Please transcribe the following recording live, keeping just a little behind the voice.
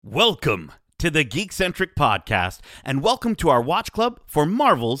Welcome to the Geek-Centric Podcast, and welcome to our watch club for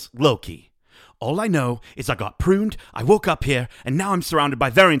Marvel's Loki. All I know is I got pruned, I woke up here, and now I'm surrounded by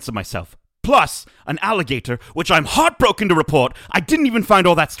variants of myself. Plus, an alligator, which I'm heartbroken to report I didn't even find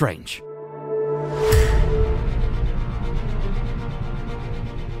all that strange.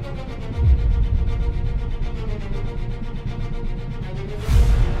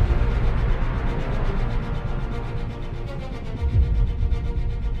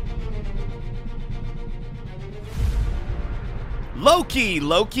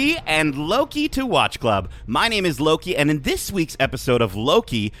 Loki, and Loki to Watch Club. My name is Loki, and in this week's episode of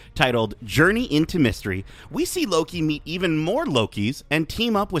Loki, titled Journey into Mystery, we see Loki meet even more Lokis and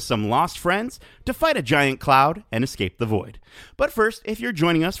team up with some lost friends to fight a giant cloud and escape the void. But first, if you're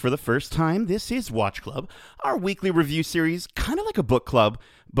joining us for the first time, this is Watch Club, our weekly review series, kind of like a book club,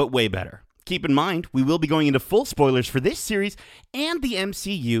 but way better. Keep in mind, we will be going into full spoilers for this series and the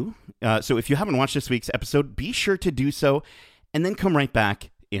MCU, so if you haven't watched this week's episode, be sure to do so, and then come right back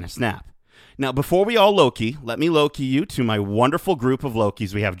in a snap. Now, before we all Loki, let me Loki you to my wonderful group of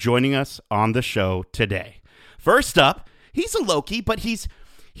Lokis we have joining us on the show today. First up, he's a Loki, but he's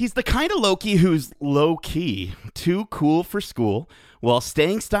the kind of Loki who's low-key, too cool for school, while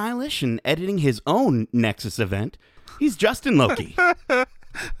staying stylish and editing his own Nexus event. He's Justin Loki.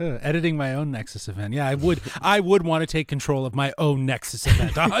 Editing my own Nexus event. Yeah, I would want to take control of my own Nexus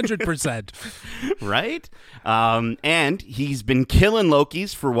event, 100%. Right? And he's been killing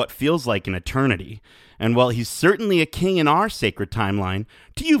Lokis for what feels like an eternity. And while he's certainly a king in our sacred timeline,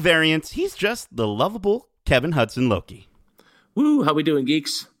 to you variants, he's just the lovable Kevin Hudson Loki. Woo, how we doing,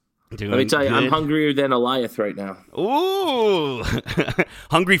 geeks? Let me tell you, good. I'm hungrier than Eliath right now. Ooh!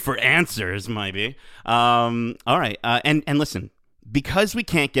 Hungry for answers, maybe. All right, and listen, because we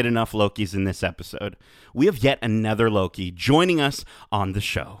can't get enough Lokis in this episode, we have yet another Loki joining us on the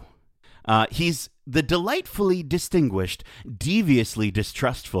show. He's the delightfully distinguished, deviously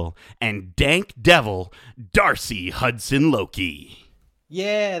distrustful, and dank devil, Darcy Hudson Loki.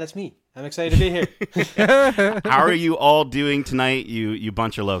 Yeah, that's me. I'm excited to be here. How are you all doing tonight, you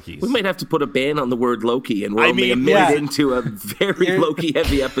bunch of Lokis? We might have to put a ban on the word Loki, and we're only a minute into a very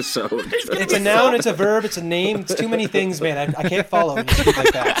Loki-heavy episode. It's a noun, it's a verb, it's a name. It's too many things, man. I can't follow when you speak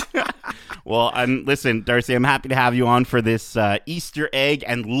like that. Well, listen, Darcy, I'm happy to have you on for this Easter egg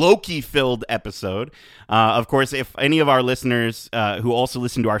and Loki-filled episode. Of course, if any of our listeners who also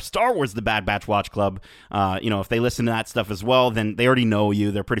listen to our Star Wars The Bad Batch Watch Club, if they listen to that stuff as well, then they already know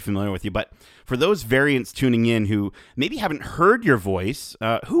you. They're pretty familiar with you. But for those variants tuning in who maybe haven't heard your voice,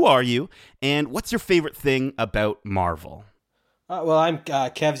 who are you, and what's your favorite thing about Marvel? Well, I'm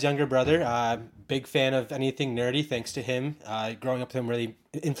Kev's younger brother. Big fan of anything nerdy, thanks to him. Growing up with him really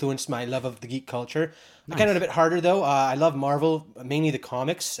influenced my love of the geek culture. Nice. I kind of a bit harder, though. I love Marvel, mainly the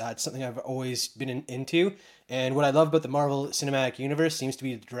comics. It's something I've always been into. And what I love about the Marvel Cinematic Universe seems to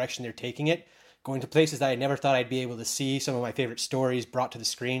be the direction they're taking it, going to places that I never thought I'd be able to see some of my favorite stories brought to the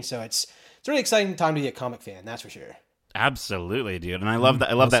screen. So it's a really exciting time to be a comic fan, that's for sure. Absolutely, dude. And I love that.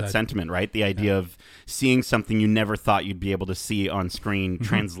 I love that sentiment, right? The idea of seeing something you never thought you'd be able to see on screen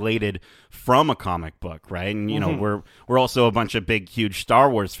translated from a comic book, right? And we're also a bunch of big, huge Star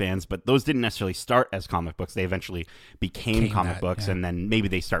Wars fans, but those didn't necessarily start as comic books. They eventually became comic books, and then maybe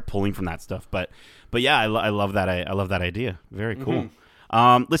they start pulling from that stuff. But yeah, I love that. I love that idea. Very cool.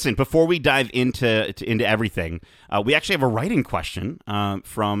 Listen, before we dive into everything, we actually have a writing question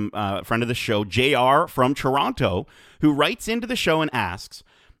from a friend of the show, JR from Toronto, who writes into the show and asks,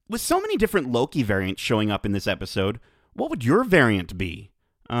 with so many different Loki variants showing up in this episode, what would your variant be?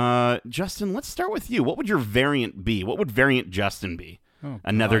 Justin, let's start with you. What would your variant be? What would variant Justin be?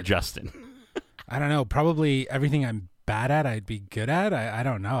 Another Justin. I don't know. Probably everything I'm bad at, I'd be good at. I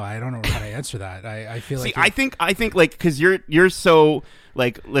don't know. I don't know how to answer that. I feel like I think like, because you're so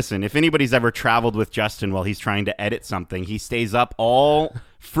like, listen, if anybody's ever traveled with Justin while he's trying to edit something, he stays up all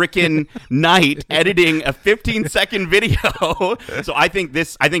freaking night editing a 15-second video. So I think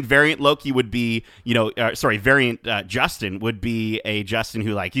variant Loki would be, variant Justin would be a Justin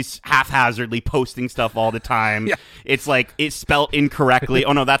who, like, he's haphazardly posting stuff all the time. Yeah. It's like it's spelled incorrectly.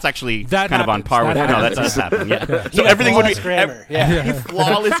 Oh no, that's actually kind of on par with that. No, that does happen. Yeah. So everything would be grammar.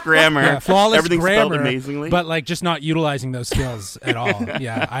 Flawless grammar. Flawless everything's grammar, spelled amazingly. But like just not utilizing those skills at all.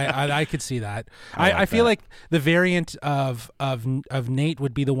 Yeah, I could see that. I feel like the variant of Nate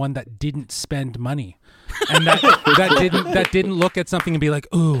would be the one that didn't spend money, and that didn't look at something and be like,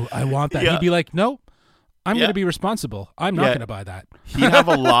 "Ooh, I want that." Yeah. He'd be like, "No, I'm going to be responsible. I'm not going to buy that." He'd have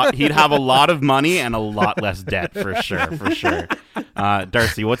a lot of money and a lot less debt for sure.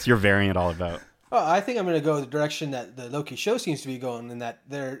 Darcy, what's your variant all about? Oh, I think I'm going to go the direction that the Loki show seems to be going, in that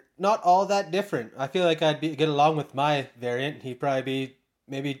they're not all that different. I feel like get along with my variant. He'd probably be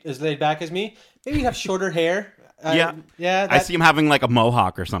maybe as laid back as me. Maybe have shorter hair. Yeah. I see him having like a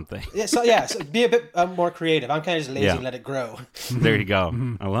mohawk or something. So be a bit more creative. I'm kind of just lazy and let it grow. There you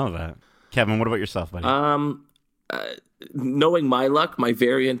go. I love that. Kevin, what about yourself, buddy? Knowing my luck, my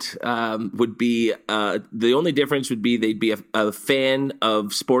variant would be the only difference would be they'd be a fan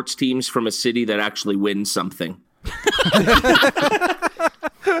of sports teams from a city that actually wins something.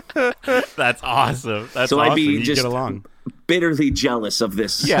 That's awesome. That's so awesome. I'd be you just get along. Bitterly jealous of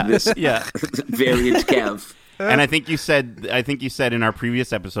this variant Kev. And I think you said in our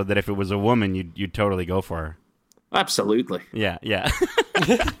previous episode that if it was a woman, you'd totally go for her. Absolutely. Yeah.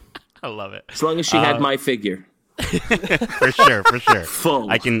 I love it. As long as she had my figure. For sure.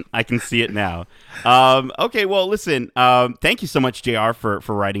 Full. I can see it now. Okay, well, listen. Thank you so much, JR, for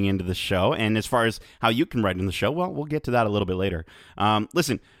writing into the show. And as far as how you can write in the show, well, we'll get to that a little bit later.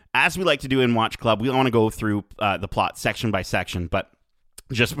 Listen, as we like to do in Watch Club, we want to go through the plot section by section, but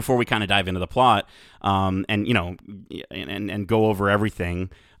just before we kind of dive into the plot, and go over everything,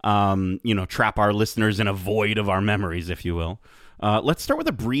 trap our listeners in a void of our memories, if you will. Let's start with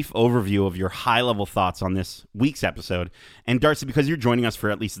a brief overview of your high-level thoughts on this week's episode. And Darcy, because you're joining us for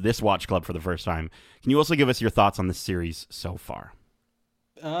at least this Watch Club for the first time, can you also give us your thoughts on the series so far?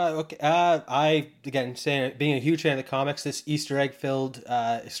 Okay. I, again, being a huge fan of the comics, this Easter egg-filled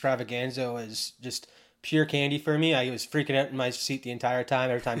extravaganza is just pure candy for me. I was freaking out in my seat the entire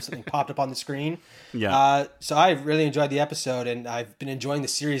time, every time something popped up on the screen. Yeah. So I really enjoyed the episode, and I've been enjoying the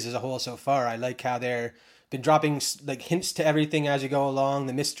series as a whole so far. I like how they're been dropping like hints to everything as you go along.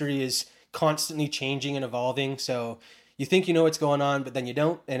 The mystery is constantly changing and evolving, so you think you know what's going on, but then you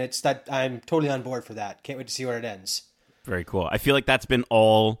don't, and it's that I'm totally on board for that. Can't wait to see where it ends. Very cool. I feel like that's been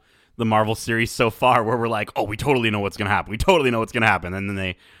all the Marvel series so far, where we're like, oh, we totally know what's going to happen. We totally know what's going to happen. And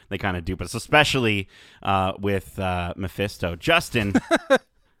then they kind of dupe us, especially with Mephisto. Justin,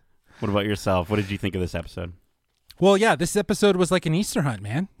 what about yourself? What did you think of this episode? Well, yeah, this episode was like an Easter hunt,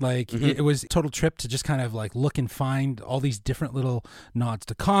 man. Like it was a total trip to just kind of like look and find all these different little nods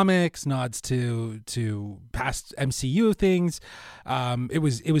to comics, nods to past MCU things. It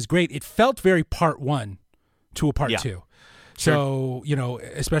was great. It felt very part one to a part two. So,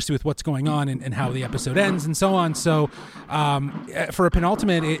 especially with what's going on and how the episode ends and so on. So for a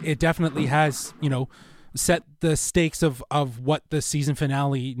penultimate, it definitely has, set the stakes of what the season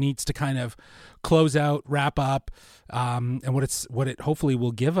finale needs to kind of close out, wrap up, and what it hopefully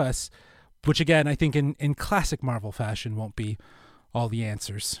will give us, which again, I think in classic Marvel fashion won't be all the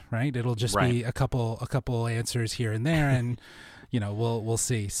answers, right? It'll just be a couple answers here and there, and we'll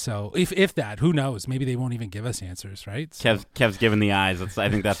see. So if that, who knows? Maybe they won't even give us answers, right? So. Kev's giving the eyes. I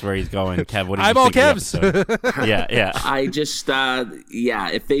think that's where he's going. Kev, what did I'm you all think of Kev's. the episode? Yeah. I just,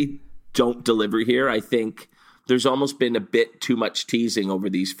 if they don't deliver here, I think there's almost been a bit too much teasing over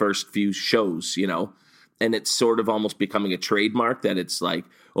these first few shows, and it's sort of almost becoming a trademark that it's like,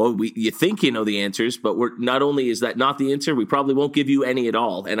 oh, you think you know the answers, but we're not only is that not the answer, we probably won't give you any at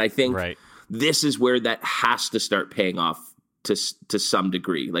all. And I think this is where that has to start paying off to some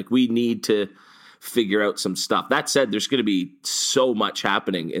degree. Like, we need to figure out some stuff. That said, there's going to be so much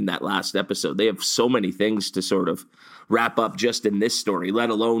happening in that last episode. They have so many things to sort of wrap up just in this story, let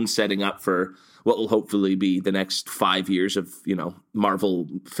alone setting up for what will hopefully be the next 5 years of, Marvel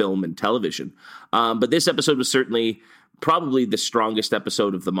film and television. But this episode was certainly probably the strongest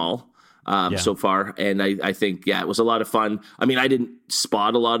episode of them all so far. And I think, it was a lot of fun. I mean, I didn't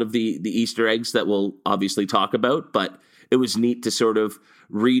spot a lot of the Easter eggs that we'll obviously talk about, but it was neat to sort of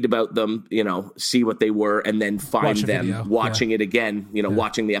read about them, see what they were, and then find them watching it again,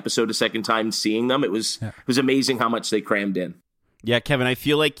 watching the episode a second time, seeing them. It was amazing how much they crammed in. Yeah, Kevin, I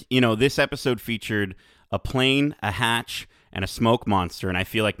feel like, this episode featured a plane, a hatch, and a smoke monster, and I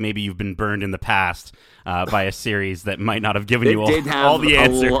feel like maybe you've been burned in the past by a series that might not have given you all the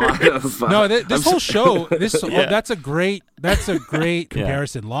answers. No, this whole show, that's a great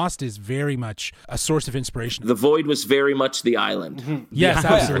comparison. Lost is very much a source of inspiration. The Void was very much the island. Mm-hmm. Yes,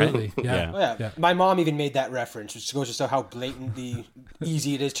 absolutely. My mom even made that reference, which goes to show how blatantly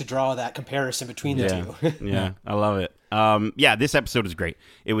easy it is to draw that comparison between the two. Yeah, I love it. This episode is great.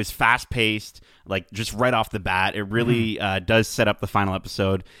 It was fast-paced, like just right off the bat. It really does set up the final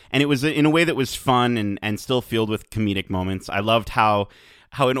episode, and it was in a way that was fun and still filled with comedic moments. I loved how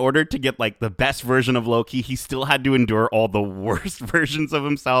in order to get like the best version of Loki, he still had to endure all the worst versions of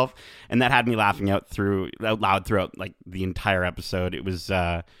himself, and that had me laughing out loud throughout like the entire episode. It was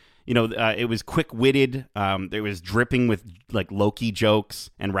it was quick-witted. It was dripping with like Loki jokes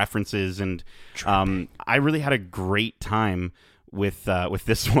and references, and I really had a great time with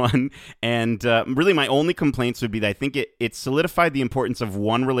this one. And really, my only complaints would be that I think it solidified the importance of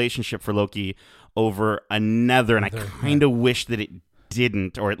one relationship for Loki over another, and I kind of wish that it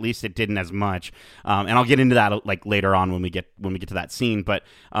didn't, or at least it didn't as much. And I'll get into that like later on when we get to that scene. But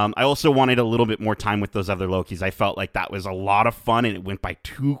I also wanted a little bit more time with those other Lokis. I felt like that was a lot of fun, and it went by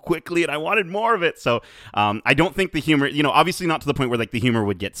too quickly, and I wanted more of it. So I don't think the humor, obviously not to the point where like the humor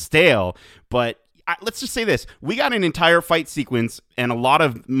would get stale, but let's just say this. We got an entire fight sequence and a lot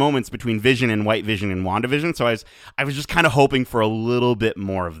of moments between Vision and White Vision and WandaVision. So I was just kind of hoping for a little bit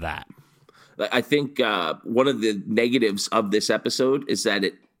more of that. I think one of the negatives of this episode is that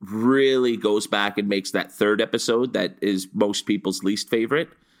it really goes back and makes that third episode that is most people's least favorite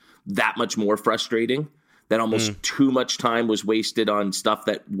that much more frustrating. That almost too much time was wasted on stuff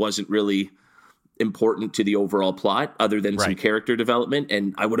that wasn't really important to the overall plot other than some character development.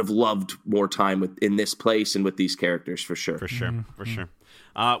 And I would have loved more time in this place and with these characters for sure. For sure.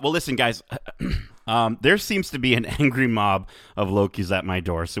 Well, listen, guys, there seems to be an angry mob of Lokis at my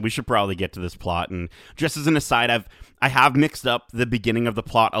door, so we should probably get to this plot. And just as an aside, I have mixed up the beginning of the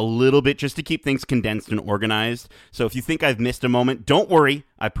plot a little bit just to keep things condensed and organized. So if you think I've missed a moment, don't worry.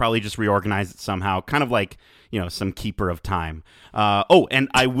 I probably just reorganized it somehow, kind of like some keeper of time. And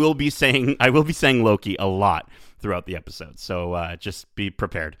I will be saying Loki a lot throughout the episode, so just be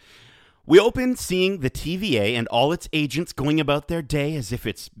prepared. We open seeing the TVA and all its agents going about their day as if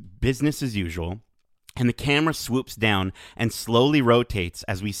it's business as usual. And the camera swoops down and slowly rotates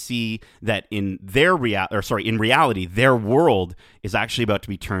as we see that in reality, their world is actually about to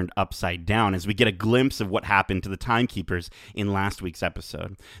be turned upside down as we get a glimpse of what happened to the timekeepers in last week's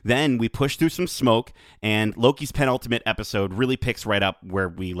episode. Then we push through some smoke, and Loki's penultimate episode really picks right up where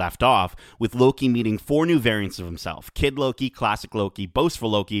we left off, with Loki meeting 4 new variants of himself: Kid Loki, Classic Loki,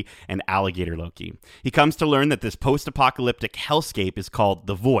 Boastful Loki, and Alligator Loki. He comes to learn that this post-apocalyptic hellscape is called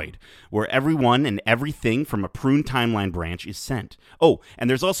the Void, where everyone and everything from a prune timeline branch is sent. Oh, and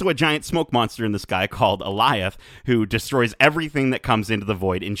there's also a giant smoke monster in the sky called Alioth, who destroys everything that comes into the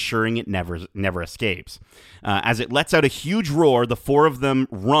Void, ensuring it never escapes. As it lets out a huge roar, the 4 of them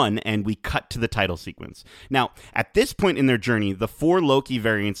run, and we cut to the title sequence. Now, at this point in their journey, the 4 Loki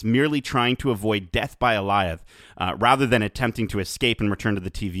variants merely trying to avoid death by Alioth, rather than attempting to escape and return to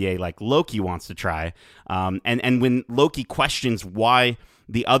the TVA like Loki wants to try. And when Loki questions why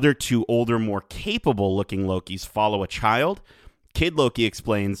the other 2 older, more capable-looking Lokis follow a child, Kid Loki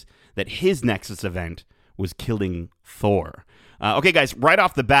explains that his Nexus event was killing Thor. Okay, guys, right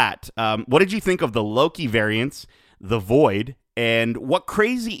off the bat, what did you think of the Loki variants, the Void, and what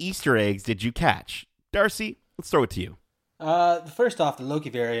crazy Easter eggs did you catch? Darcy, let's throw it to you. First off, the Loki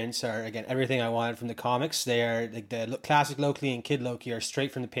variants are, again, everything I wanted from the comics. They are, like, the classic Loki and Kid Loki are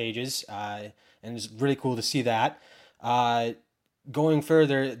straight from the pages, and it's really cool to see that. Going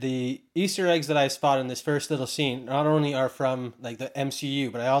further, the Easter eggs that I spotted in this first little scene not only are from like the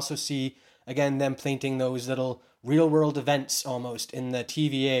MCU, but I also see, again, them planting those little real-world events almost in the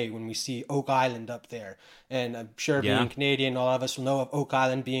TVA when we see Oak Island up there. And I'm sure being Canadian, all of us will know of Oak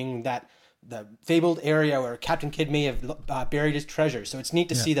Island being the fabled area where Captain Kidd may have buried his treasure. So it's neat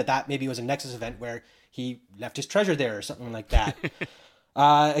to see that maybe was a Nexus event where he left his treasure there or something like that.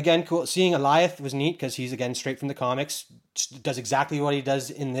 Again, cool. Seeing Alioth was neat because he's, again, straight from the comics. Does exactly what he does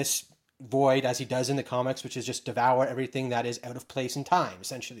in this Void as he does in the comics, which is just devour everything that is out of place in time,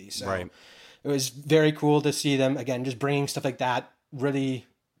 essentially. So it was very cool to see them, again, just bringing stuff like that really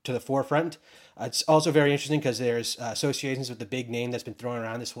to the forefront. It's also very interesting because there's associations with the big name that's been thrown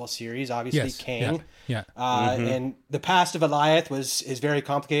around this whole series, obviously, Kang. Yeah. And the past of Alioth is very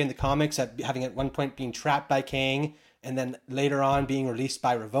complicated in the comics, having at one point being trapped by Kang, and then later on being released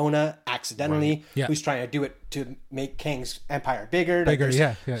by Ravonna accidentally, who's trying to do it to make Kang's empire bigger.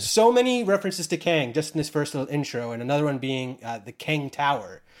 So many references to Kang just in this first little intro, and another one being the Kang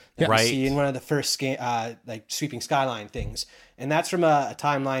Tower that we see in one of the first sweeping skyline things. And that's from a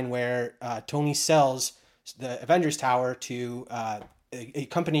timeline where Tony sells the Avengers Tower to a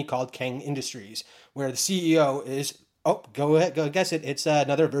company called Kang Industries, where the CEO is... Oh, go ahead, go guess it. It's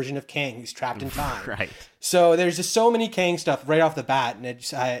another version of Kang who's trapped in time. Right. So there's just so many Kang stuff right off the bat, and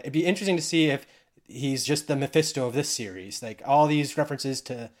it'd be interesting to see if he's just the Mephisto of this series. Like all these references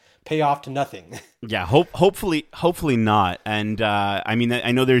to pay off to nothing. Yeah, hopefully not. And I mean,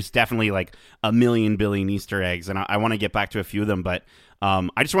 I know there's definitely like a million billion Easter eggs, and I want to get back to a few of them, but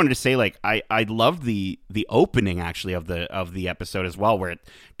I just wanted to say, like, I loved the opening actually of the episode as well, where it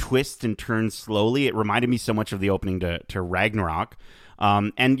twists and turns slowly. It reminded me so much of the opening to Ragnarok.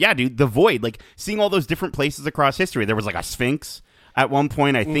 And yeah, dude, the Void, like seeing all those different places across history. There was like a Sphinx at one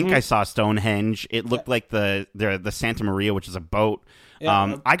point. I think I saw Stonehenge. It looked like the Santa Maria, which is a boat.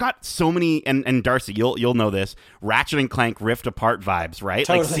 Yeah. I got so many, and Darcy, you'll know this, Ratchet and Clank Rift Apart vibes, right?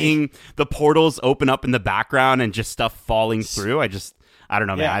 Totally. Like seeing the portals open up in the background and just stuff falling through. I don't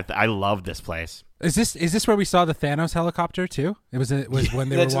know, man. I love this place. Is this where we saw the Thanos helicopter too? It was when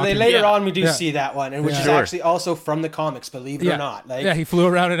they were walking. Later on, we do see that one, and which is actually also from the comics, believe it or not. Like, he flew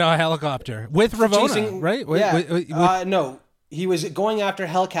around in a helicopter with Ravonna, right? No. He was going after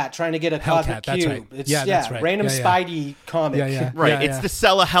Hellcat, trying to get a cosmic cube. Right. It's, that's right. Random Spidey comic. Right. It's to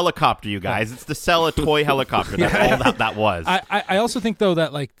sell a helicopter, you guys. It's to sell a toy helicopter. That's all that was. I also think, though,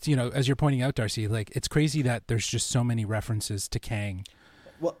 that, like, as you're pointing out, Darcy, like, it's crazy that there's just so many references to Kang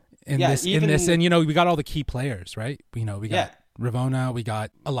in this. And, we got all the key players, right? We got Ravonna, we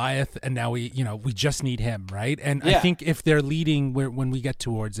got Eliath, and now we just need him, right? And I think if they're leading when we get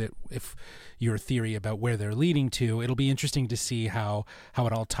towards it, if your theory about where they're leading to, it'll be interesting to see how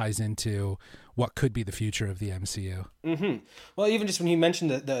it all ties into what could be the future of the MCU. Mm-hmm. Well, even just when you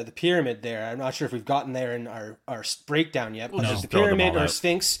mentioned the pyramid there, I'm not sure if we've gotten there in our breakdown yet, but the pyramid or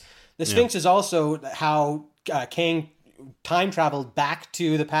Sphinx. The Sphinx is also how Kang time traveled back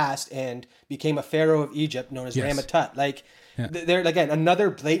to the past and became a pharaoh of Egypt known as Ramatut. Like, they're, again, another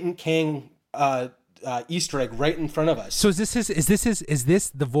blatant Kang Easter egg right in front of us. So is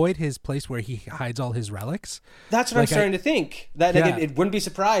this the Void, his place where he hides all his relics? That's what I'm starting to think. That it wouldn't be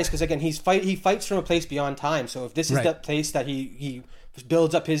surprised, because again, he fights from a place beyond time. So if this is the place that he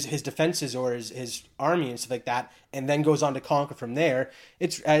builds up his defenses or his army and stuff like that, and then goes on to conquer from there,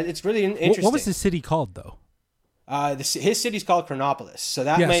 it's really interesting. What was the city called, though? His city's called Chronopolis. So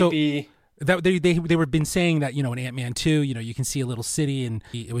that might be. That they were been saying that, in Ant-Man 2, you can see a little city, and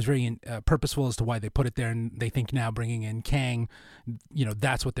it was very purposeful as to why they put it there, and they think now bringing in Kang,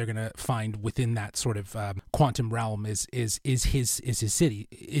 that's what they're going to find within that sort of quantum realm is his city.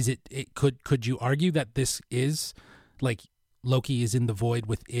 Could you argue that this is like Loki is in the Void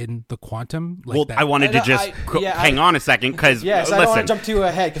within the quantum? Like that? I wanted to just hang on a second, because listen, I don't want to jump too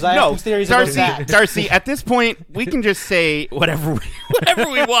ahead, because I have some theories about that. Darcy, at this point, we can just say whatever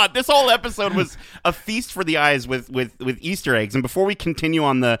we want. This whole episode was a feast for the eyes with Easter eggs. And before we continue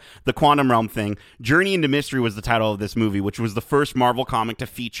on the quantum realm thing, Journey into Mystery was the title of this movie, which was the first Marvel comic to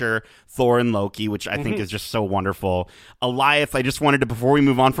feature Thor and Loki, which I think is just so wonderful. Eliath, I just wanted to, before we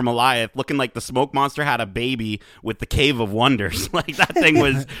move on from Eliath, looking like the smoke monster had a baby with the Cave of Wonders. Like, that thing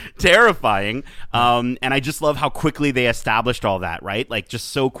was terrifying. And I just love how quickly they established all that, right? Like,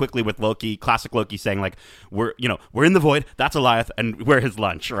 just so quickly with Loki, classic Loki saying, like, we're in the Void, that's Eliath, and we're his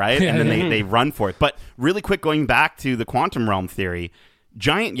lunch, right? And then they run for it. But really quick, going back to the quantum realm theory,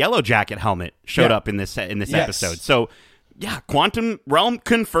 giant yellow jacket helmet showed up in this episode. So quantum realm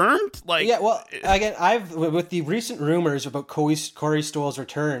confirmed. Like, well, again, with the recent rumors about Corey Stoll's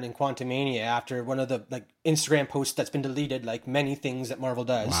return in Quantumania after one of the Instagram posts that's been deleted, like many things that Marvel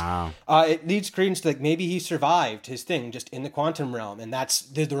does. Wow. It leads credence to maybe he survived his thing just in the quantum realm, and that's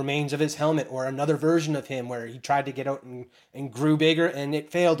the remains of his helmet, or another version of him where he tried to get out and grew bigger and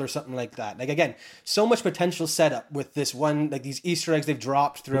it failed, or something like that. Like, again, so much potential setup with this one, like these Easter eggs they've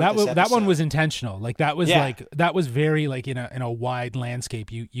dropped throughout this episode. That one was intentional. Like, that was that was very in a wide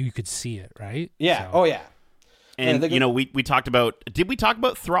landscape. You could see it, right? Yeah. So. Oh yeah. And we talked about. Did we talk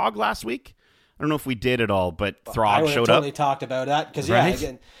about Throg last week? I don't know if we did at all, but Throg showed up. I totally talked about that, because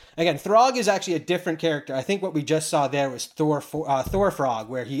again, Throg is actually a different character. I think what we just saw there was Thor Frog,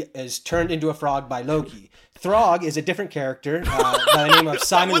 where he is turned into a frog by Loki. Throg is a different character by the name of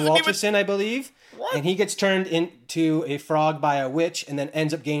Simon Walterson, I believe. What? And he gets turned into a frog by a witch, and then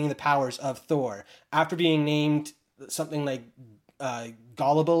ends up gaining the powers of Thor after being named something like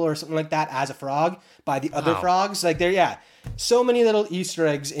Gullible or something like that as a frog by the other frogs. Like, so many little Easter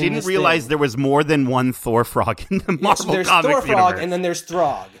eggs. Didn't realize there was more than one Thor frog in the Marvel so there's Comics Thor frog, universe. and then there's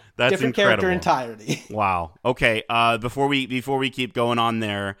Throg. That's different incredible. Character entirely. Wow. Okay. Before we keep going on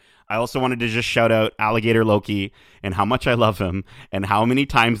there, I also wanted to just shout out Alligator Loki and how much I love him, and how many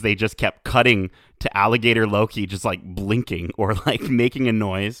times they just kept cutting to Alligator Loki just like blinking or like making a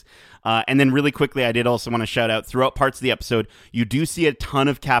noise. And then really quickly, I did also want to shout out, throughout parts of the episode, you do see a ton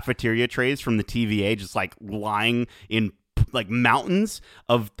of cafeteria trays from the TVA just like lying in like mountains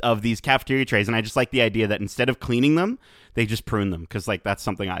of these cafeteria trays. And I just like the idea that instead of cleaning them, they just prune them, because like that's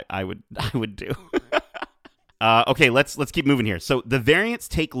something I would do. Okay, let's keep moving here. So the variants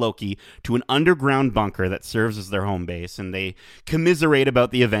take Loki to an underground bunker that serves as their home base, and they commiserate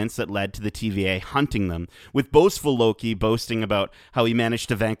about the events that led to the TVA hunting them, with boastful Loki boasting about how he managed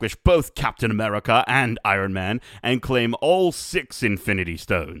to vanquish both Captain America and Iron Man and claim all 6 Infinity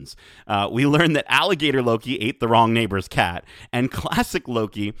Stones. We learn that Alligator Loki ate the wrong neighbor's cat, and Classic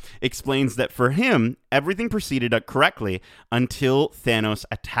Loki explains that for him, everything proceeded correctly until Thanos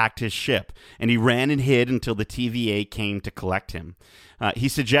attacked his ship, and he ran and hid until the TVA came to collect him. He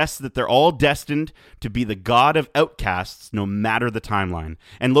suggests that they're all destined to be the god of outcasts no matter the timeline.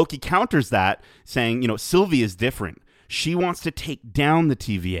 And Loki counters that, saying, Sylvie is different. She wants to take down the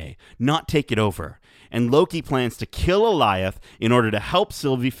TVA, not take it over. And Loki plans to kill Alioth in order to help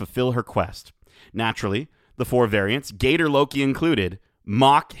Sylvie fulfill her quest. Naturally, the 4 variants, Gator Loki included,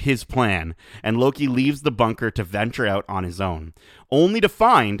 mock his plan, and Loki leaves the bunker to venture out on his own, only to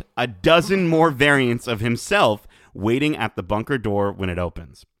find a dozen more variants of himself waiting at the bunker door when it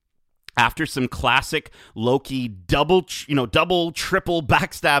opens. After some classic Loki double, triple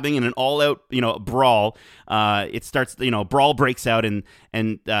backstabbing in an all-out, brawl, it starts, brawl breaks out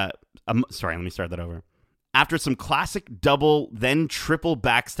sorry, let me start that over. After some classic double, then triple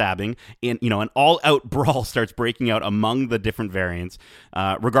backstabbing, an all-out brawl starts breaking out among the different variants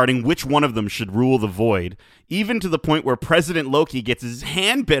regarding which one of them should rule the void, even to the point where President Loki gets his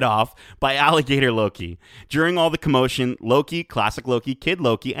hand bit off by Alligator Loki. During all the commotion, Loki, Classic Loki, Kid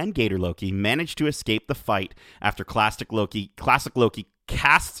Loki, and Gator Loki manage to escape the fight after Classic Loki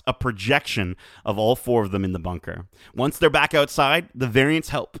casts a projection of all 4 of them in the bunker. Once they're back outside, the variants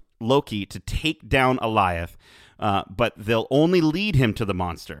help Loki to take down Alioth, but they'll only lead him to the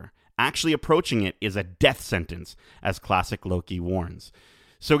monster. Actually approaching it is a death sentence, as Classic Loki warns.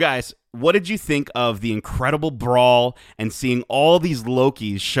 So guys, what did you think of the incredible brawl and seeing all these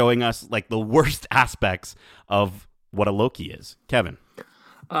Lokis showing us like the worst aspects of what a Loki is? Kevin?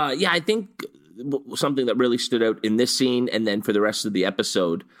 I think something that really stood out in this scene and then for the rest of the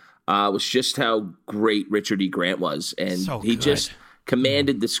episode was just how great Richard E. Grant was. And he just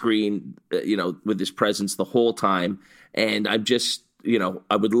commanded the screen, with his presence the whole time. And I'm just,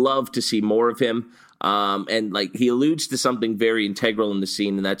 I would love to see more of him. And like he alludes to something very integral in the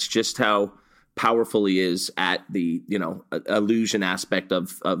scene, and that's just how powerful he is at the, illusion aspect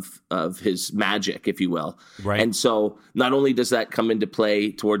of his magic, if you will. Right. And so not only does that come into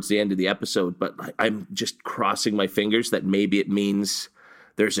play towards the end of the episode, but I'm just crossing my fingers that maybe it means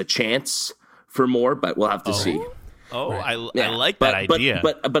there's a chance for more, but we'll have to see. Oh, right. I like that idea.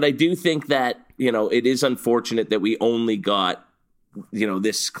 But I do think that, it is unfortunate that we only got,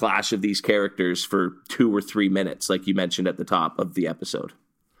 this clash of these characters for 2 or 3 minutes, like you mentioned at the top of the episode.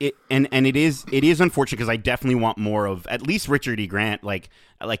 It is unfortunate because I definitely want more of at least Richard E. Grant. Like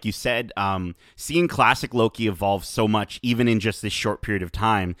you said, seeing Classic Loki evolve so much, even in just this short period of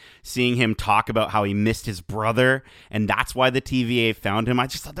time, seeing him talk about how he missed his brother and that's why the TVA found him. I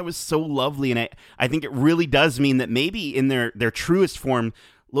just thought that was so lovely, and I think it really does mean that maybe in their truest form,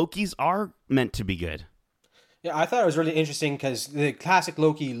 Lokis are meant to be good. Yeah, I thought it was really interesting because the Classic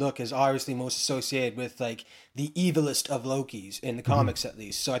Loki look is obviously most associated with like the evilest of Lokis in the comics, at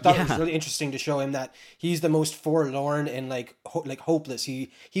least. So I thought it was really interesting to show him that he's the most forlorn and like hopeless.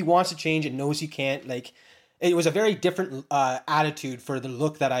 He wants to change and knows he can't. Like it was a very different attitude for the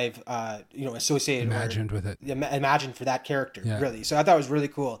look that I've associated imagined with it. Imagined for that character, really. So I thought it was really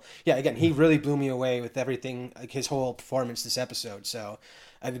cool. Yeah, again, he really blew me away with everything, like his whole performance this episode. So.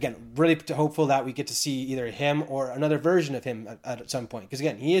 Again, really hopeful that we get to see either him or another version of him at some point. Because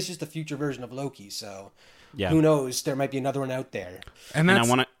again, he is just a future version of Loki. So who knows? There might be another one out there. And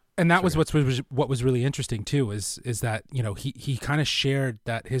that was what was really interesting too. Is that he kind of shared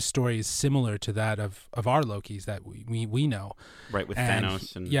that his story is similar to that of our Lokis that we know. Right, with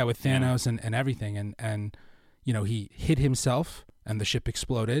Thanos and everything, and he hid himself. And the ship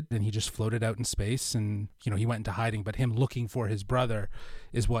exploded, and he just floated out in space, and he went into hiding. But him looking for his brother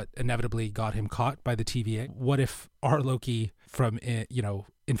is what inevitably got him caught by the TVA. What if our Loki from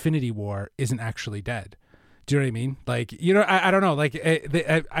Infinity War isn't actually dead? Do you know what I mean? Like I don't know. Like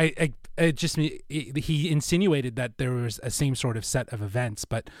he insinuated that there was a same sort of set of events,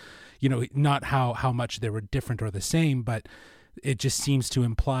 but not how much they were different or the same. But it just seems to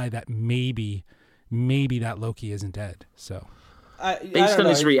imply that maybe that Loki isn't dead. So. Based on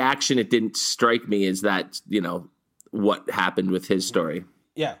his reaction, it didn't strike me as that, what happened with his story.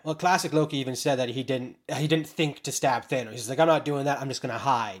 Yeah, well, Classic Loki even said that he didn't think to stab Thanos. He's like, I'm not doing that. I'm just going to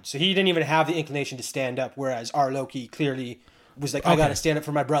hide. So he didn't even have the inclination to stand up, whereas our Loki clearly was like, I got to stand up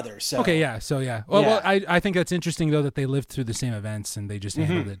for my brother. So okay, yeah. So yeah. Well, I think that's interesting though that they lived through the same events and they just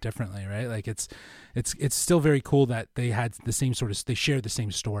handled it differently, right? Like it's still very cool that they had the same they shared the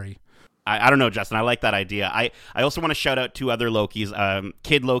same story. I don't know, Justin. I like that idea. I also want to shout out two other Lokis,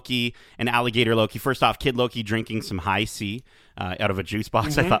 Kid Loki and Alligator Loki. First off, Kid Loki drinking some high C out of a juice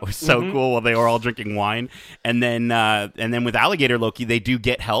box. I thought was so cool while they were all drinking wine. And then with Alligator Loki, they do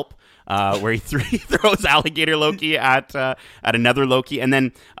get help. Where he throws Alligator Loki at another Loki. And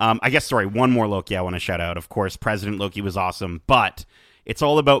then, one more Loki I want to shout out. Of course, President Loki was awesome, but it's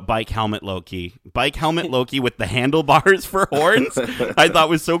all about Bike Helmet Loki. Bike Helmet Loki with the handlebars for horns, I thought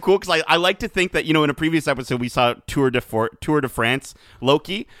was so cool, because I like to think that, in a previous episode we saw Tour de France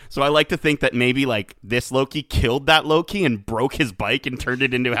Loki, so I like to think that maybe like this Loki killed that Loki and broke his bike and turned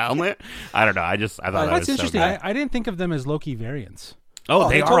it into a helmet. I don't know. I thought that was interesting. So good. I didn't think of them as Loki variants. Oh,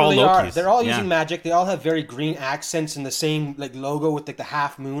 they are all Lokis. They're all using magic. They all have very green accents and the same like logo with like the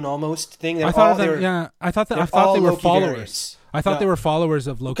half moon almost thing. I thought they were followers. Variants. I thought they were followers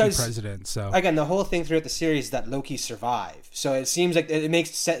of Loki President. So again, the whole thing throughout the series is that Loki survived. So it seems like it makes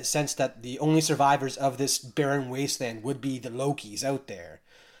sense that the only survivors of this barren wasteland would be the Lokis out there.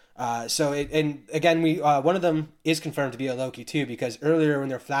 One of them is confirmed to be a Loki too, because earlier when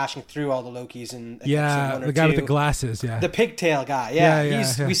they're flashing through all the Lokis and the guy with the glasses, the pigtail guy,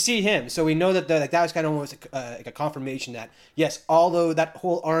 we see him, so we know that that was kind of almost like a confirmation that yes, although that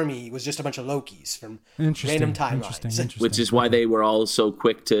whole army was just a bunch of Lokis from random timelines, which is why they were all so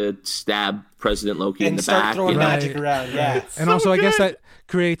quick to stab President Loki in the back, throwing magic around, and so also good. I guess that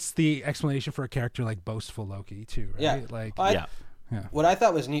creates the explanation for a character like Boastful Loki too, right? Yeah. What I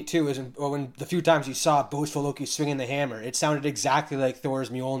thought was neat too is when the few times you saw Boastful Loki swinging the hammer, it sounded exactly like Thor's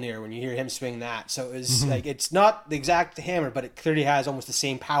Mjolnir when you hear him swing that. So it was like, it's not the exact hammer, but it clearly has almost the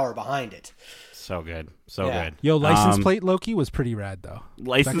same power behind it. So good. Good. Yo, license plate Loki was pretty rad though.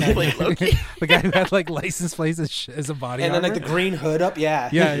 License plate Loki? The guy who had like license plates as a body and armor. then like the green hood up, Yeah.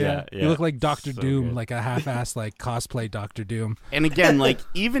 You look like Doctor Doom, good. like a half-assed like cosplay Doctor Doom. And again, like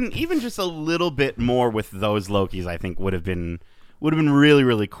even just a little bit more with those Lokis, I think would have been really,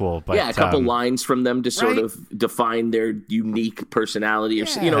 really cool. But a couple lines from them to sort of define their unique personality, or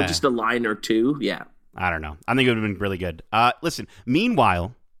just a line or two. Yeah, I don't know. I think it would have been really good. Listen,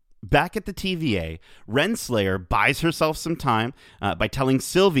 meanwhile, back at the TVA, Renslayer buys herself some time by telling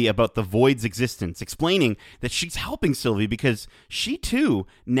Sylvie about the Void's existence, explaining that she's helping Sylvie because she too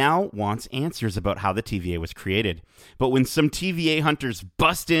now wants answers about how the TVA was created. But when some TVA hunters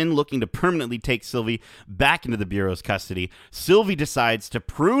bust in looking to permanently take Sylvie back into the Bureau's custody, Sylvie decides to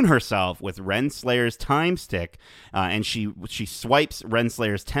prune herself with Renslayer's time stick, and she swipes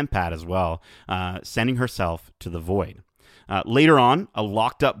Renslayer's temp pad as well, sending herself to the Void. Later on, a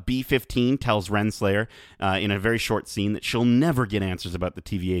locked-up B-15 tells Renslayer in a very short scene that she'll never get answers about the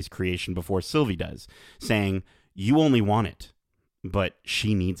TVA's creation before Sylvie does, saying, "You only want it, but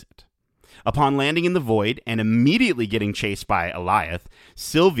she needs it." Upon landing in the Void and immediately getting chased by Eliath,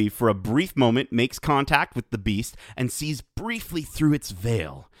 Sylvie, for a brief moment, makes contact with the beast and sees briefly through its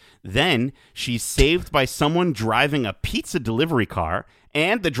veil. Then, she's saved by someone driving a pizza delivery car,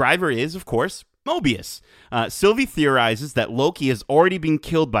 and the driver is, of course, Mobius. Sylvie theorizes that Loki has already been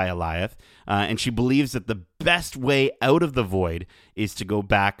killed by Eliath, and she believes that the best way out of the Void is to go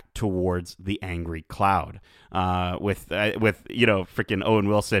back towards the Angry Cloud. With freaking Owen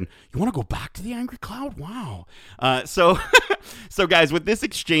Wilson. You want to go back to the Angry Cloud? Wow. So guys, with this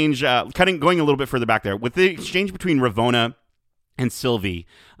exchange, going a little bit further back there, with the exchange between Ravonna and Sylvie,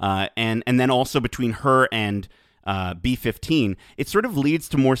 and then also between her and B-15, it sort of leads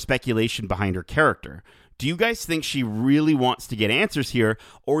to more speculation behind her character. Do you guys think she really wants to get answers here,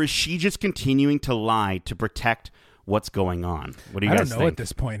 or is she just continuing to lie to protect what's going on? What do you guys think? I don't know at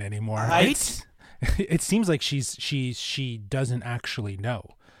this point anymore. Right? It seems like she doesn't actually know.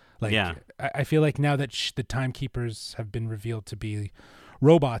 Like, yeah. I feel like now that the timekeepers have been revealed to be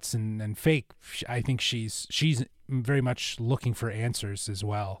robots and fake, I think she's very much looking for answers as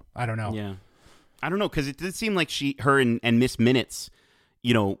well. I don't know. Yeah. I don't know, because it did seem like her and Miss Minutes,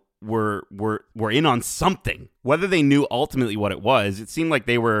 were in on something. Whether they knew ultimately what it was, it seemed like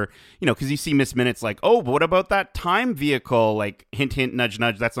they were, because you see Miss Minutes like, oh, but what about that time vehicle? Like, hint, hint, nudge,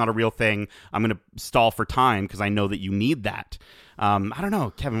 nudge, that's not a real thing. I'm going to stall for time because I know that you need that. I don't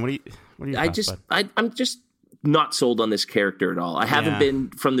know, Kevin, what are your thoughts, bud? I'm just not sold on this character at all. I haven't been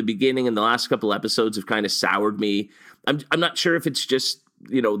from the beginning, and the last couple episodes have kind of soured me. I'm not sure if it's just,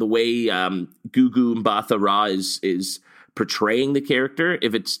 the way Gugu Mbatha Raw is portraying the character,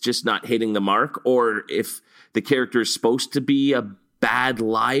 if it's just not hitting the mark, or if the character is supposed to be a bad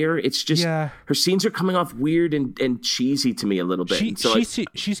liar. It's just her scenes are coming off weird and cheesy to me a little bit.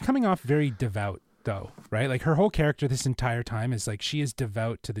 She's coming off very devout though, right? Like her whole character this entire time is like she is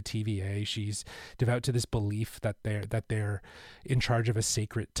devout to the TVA. She's devout to this belief that they're in charge of a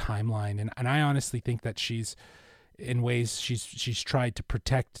sacred timeline, and I honestly think that she's in ways she's tried to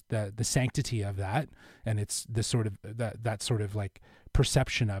protect the sanctity of that, and it's the sort of that sort of like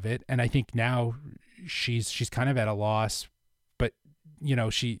perception of it. And I think now she's kind of at a loss, but you know,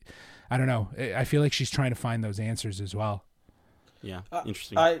 I don't know, I feel like she's trying to find those answers as well. Yeah,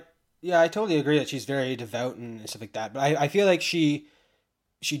 interesting. I totally agree that she's very devout and stuff like that, but I feel like she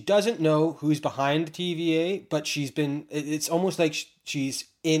doesn't know who's behind the TVA, but it's almost like she's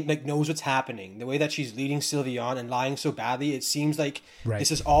in, like, knows what's happening. The way that she's leading Sylvie on and lying so badly, it seems like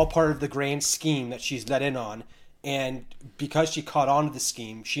this is all part of the grand scheme that she's let in on. And because she caught on to the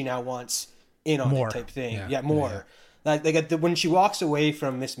scheme, she now wants in on more. It type thing. Yeah, more. Yeah. When she walks away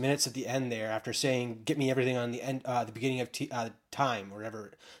from Miss Minutes at the end there, after saying, "Get me everything on the end, the beginning of time," or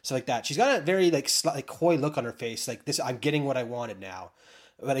whatever, so like that. She's got a very like coy look on her face, like this. I'm getting what I wanted now.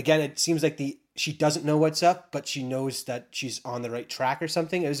 But again, it seems like she doesn't know what's up, but she knows that she's on the right track or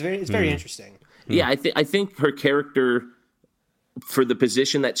something. It's very interesting. Yeah, I think her character, for the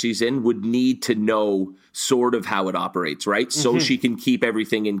position that she's in, would need to know sort of how it operates, right? So she can keep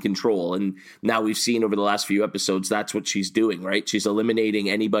everything in control. And now we've seen over the last few episodes, that's what she's doing, right? She's eliminating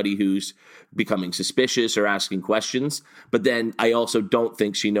anybody who's becoming suspicious or asking questions. But then I also don't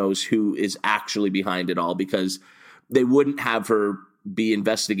think she knows who is actually behind it all, because they wouldn't have her be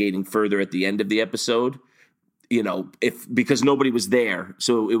investigating further at the end of the episode, you know, because nobody was there.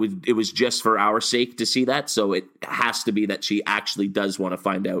 So it was just for our sake to see that. So it has to be that she actually does want to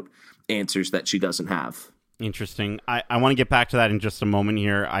find out answers that she doesn't have. Interesting. I want to get back to that in just a moment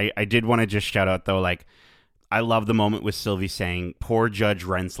here. I did want to just shout out though, like, I love the moment with Sylvie saying, poor Judge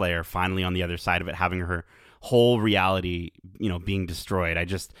Renslayer finally on the other side of it, having her whole reality, you know, being destroyed. I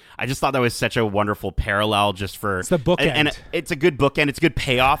just thought that was such a wonderful parallel, just for it's the bookend. And it's a good bookend. It's a good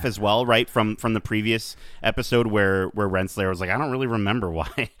payoff as well, right? From the previous episode where Renslayer was like, I don't really remember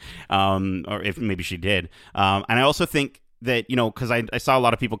why, or if maybe she did. And I also think that, you know, because I saw a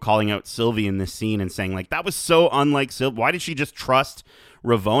lot of people calling out Sylvie in this scene and saying like, that was so unlike Sylvie. Why did she just trust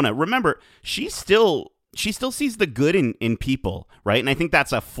Ravonna? Remember, she still sees the good in people, right? And I think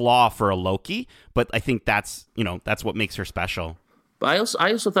that's a flaw for a Loki, but I think that's what makes her special. But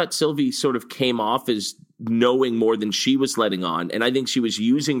I also thought Sylvie sort of came off as knowing more than she was letting on. And I think she was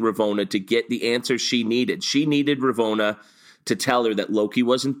using Ravonna to get the answers she needed. She needed Ravonna to tell her that Loki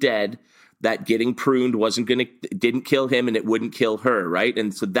wasn't dead, that getting pruned didn't kill him, and it wouldn't kill her, right?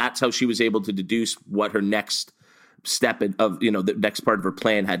 And so that's how she was able to deduce what her next step of, you know, the next part of her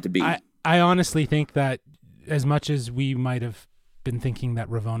plan had to be. I honestly think that as much as we might have been thinking that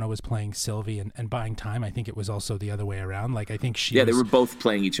Ravonna was playing Sylvie and buying time, I think it was also the other way around. Like, I think they were both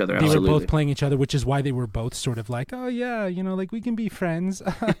playing each other. They were both playing each other, which is why they were both sort of like, oh yeah, you know, like we can be friends.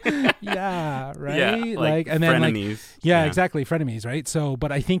 Yeah, right. Yeah, like and then frenemies. Like, yeah, exactly, frenemies, right? So,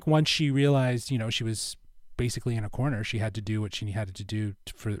 but I think once she realized, you know, she was basically in a corner, she had to do what she had to do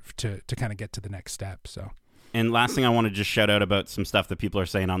to kind of get to the next step. So. And last thing I want to just shout out about some stuff that people are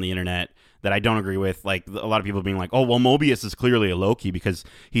saying on the internet that I don't agree with. Like, a lot of people being like, oh, well, Mobius is clearly a Loki because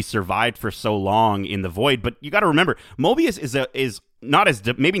he survived for so long in the void. But you got to remember, Mobius is not as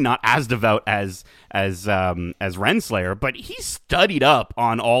maybe not as devout as Renslayer, but he studied up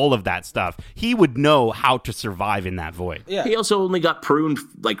on all of that stuff. He would know how to survive in that void. Yeah. He also only got pruned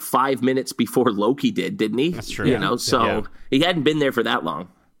like 5 minutes before Loki didn't he? That's true. You know, so he hadn't been there for that long.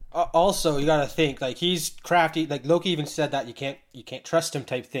 Also, you gotta think, like, he's crafty. Like, Loki even said that you can't trust him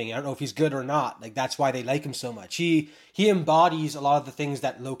type thing. I don't know if he's good or not. Like, that's why they like him so much. He embodies a lot of the things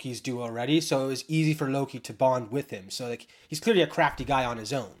that Loki's do already, so it was easy for Loki to bond with him. So, like, he's clearly a crafty guy on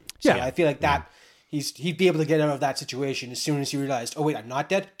his own. So I feel like that he'd be able to get out of that situation as soon as he realized, oh wait, I'm not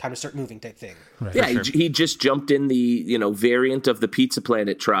dead, time to start moving type thing. Right. Yeah, he just jumped in the, you know, variant of the Pizza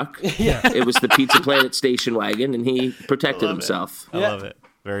Planet truck. Yeah. It was the Pizza Planet station wagon, and he protected himself. I love it.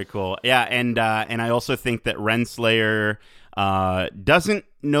 Very cool. Yeah, and I also think that Renslayer doesn't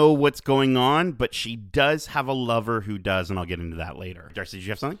know what's going on, but she does have a lover who does, and I'll get into that later. Darcy, did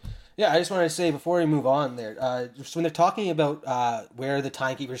you have something? Yeah, I just wanted to say before we move on there, just when they're talking about where the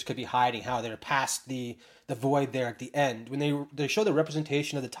timekeepers could be hiding, how they're past the void there at the end, when they show the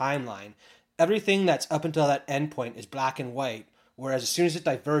representation of the timeline, everything that's up until that end point is black and white, whereas as soon as it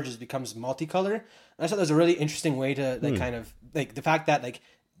diverges, it becomes multicolor. And I thought that was a really interesting way to kind of like the fact that like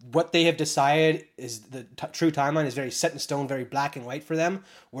what they have decided is the true timeline is very set in stone, very black and white for them,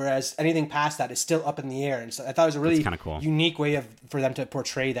 whereas anything past that is still up in the air. And so I thought it was a really cool. unique way for them to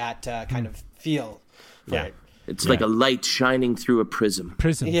portray that kind of feel for it. It's like a light shining through a prism.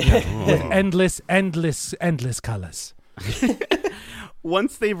 With endless colors.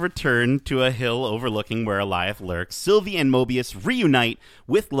 Once they've returned to a hill overlooking where Alioth lurks, Sylvie and Mobius reunite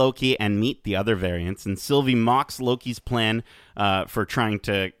with Loki and meet the other variants, and Sylvie mocks Loki's plan for trying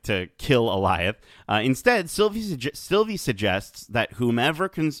to kill Alioth. Instead, Sylvie suggests that whomever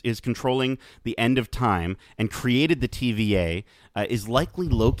is controlling the end of time and created the TVA is likely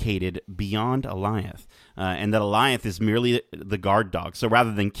located beyond Alioth, and that Alioth is merely the guard dog. So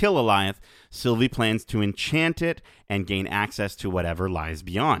rather than kill Alioth, Sylvie plans to enchant it and gain access to whatever lies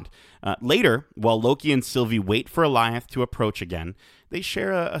beyond. Later, while Loki and Sylvie wait for Alioth to approach again, they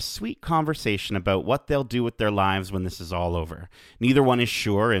share a sweet conversation about what they'll do with their lives when this is all over. Neither one is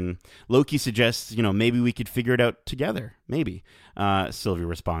sure, and Loki suggests, maybe we could figure it out together. Maybe. Sylvie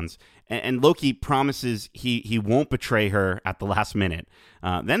responds. And Loki promises he won't betray her at the last minute.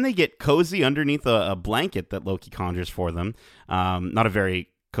 Then they get cozy underneath a blanket that Loki conjures for them. Not a very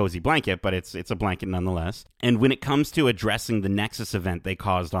cozy blanket, but it's a blanket nonetheless. And when it comes to addressing the Nexus event they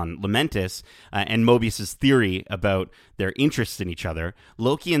caused on Lamentis and Mobius's theory about their interest in each other,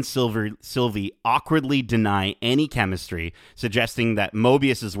 Loki and Sylvie awkwardly deny any chemistry, suggesting that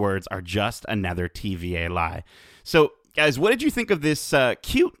Mobius's words are just another TVA lie. So, guys, what did you think of this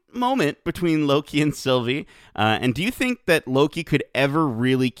cute moment between Loki and Sylvie? And do you think that Loki could ever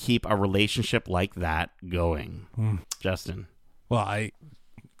really keep a relationship like that going? Justin? Well,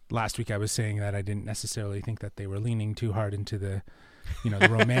 last week I was saying that I didn't necessarily think that they were leaning too hard into the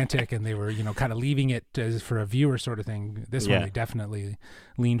romantic, and they were, kind of leaving it for a viewer sort of thing. This one, they definitely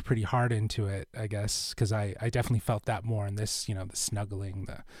leaned pretty hard into it, I guess, because I definitely felt that more in this, the snuggling,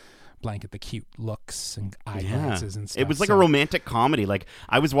 the blanket, the cute looks and eye glances and stuff. It was like a romantic comedy. Like,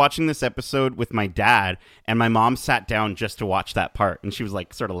 I was watching this episode with my dad, and my mom sat down just to watch that part, and she was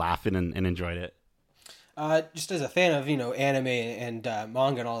like sort of laughing and enjoyed it. Just as a fan of, anime and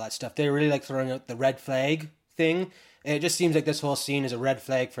manga and all that stuff, they really like throwing out the red flag thing. And it just seems like this whole scene is a red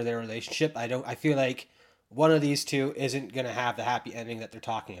flag for their relationship. I feel like one of these two isn't going to have the happy ending that they're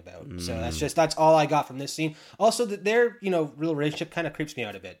talking about. So that's all I got from this scene. Also, that their, real relationship kind of creeps me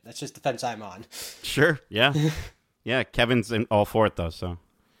out a bit. That's just the fence I'm on. Sure. Yeah. Yeah. Kevin's all for it though. So.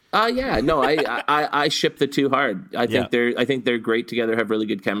 I ship the two hard. I think they're great together, have really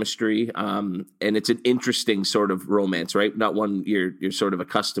good chemistry. And it's an interesting sort of romance, right? Not one you're sort of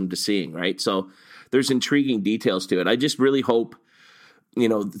accustomed to seeing, right? So there's intriguing details to it. I just really hope,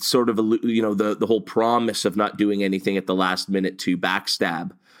 sort of, the whole promise of not doing anything at the last minute to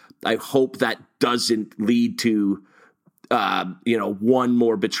backstab. I hope that doesn't lead to, one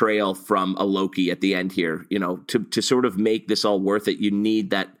more betrayal from a Loki at the end here, to sort of make this all worth it. You need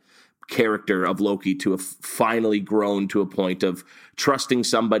that character of Loki to have finally grown to a point of trusting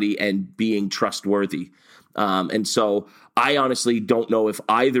somebody and being trustworthy. And so I honestly don't know if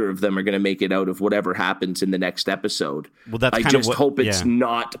either of them are going to make it out of whatever happens in the next episode. Well, that's I just hope it's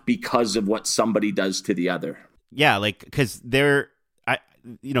not because of what somebody does to the other. Yeah, like, because they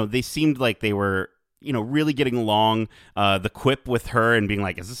seemed like they were, really getting along. The quip with her and being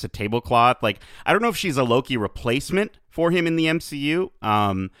like, is this a tablecloth? Like, I don't know if she's a Loki replacement for him in the MCU.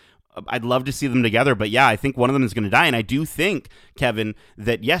 I'd love to see them together, but yeah, I think one of them is going to die. And I do think, Kevin,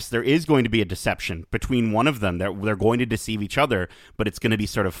 that yes, there is going to be a deception between one of them. They're going to deceive each other, but it's going to be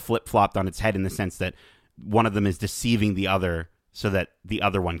sort of flip-flopped on its head in the sense that one of them is deceiving the other so that the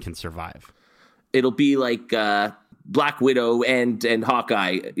other one can survive. It'll be like Black Widow and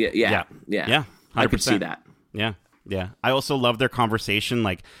Hawkeye. Yeah. 100%. I could see that. Yeah. I also love their conversation,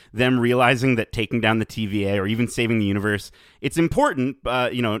 like them realizing that taking down the TVA or even saving the universe, it's important,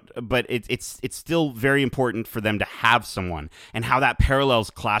 but it's still very important for them to have someone, and how that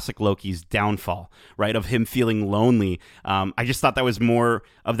parallels classic Loki's downfall, right? Of him feeling lonely. I just thought that was more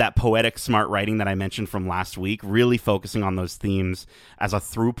of that poetic, smart writing that I mentioned from last week, really focusing on those themes as a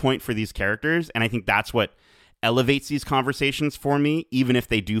through point for these characters. And I think that's what elevates these conversations for me, even if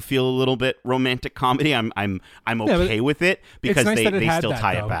they do feel a little bit romantic comedy. I'm okay with it because nice they still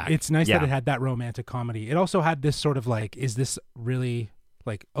tie it back. It's nice that it had that romantic comedy. It also had this sort of like, is this really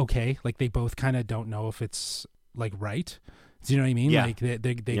like okay? Like they both kind of don't know if it's like right. Do you know what I mean? Yeah. Like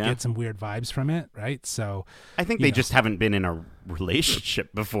they get some weird vibes from it, right? So I think they just haven't been in a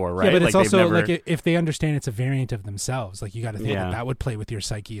relationship before, right? Yeah, but it's like also like if they understand it's a variant of themselves, like you got to think that would play with your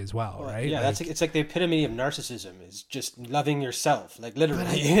psyche as well, right? Yeah, like, it's like the epitome of narcissism is just loving yourself, like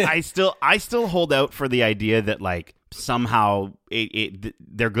literally. I still hold out for the idea that like somehow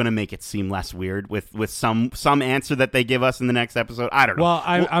they're going to make it seem less weird with some answer that they give us in the next episode. I don't know. Well,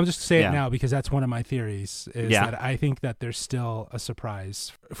 I'll just say it now because that's one of my theories. Is that I think that there's still a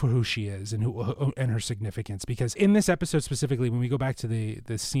surprise for who she is and her significance. Because in this episode specifically, when we go back to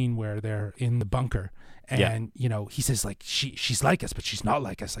the scene where they're in the bunker. And he says like she's like us, but she's not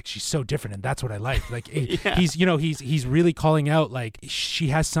like us. Like she's so different, and that's what I like. Like he's really calling out like she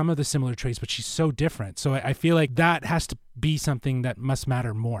has some of the similar traits, but she's so different. So I feel like that has to be something that must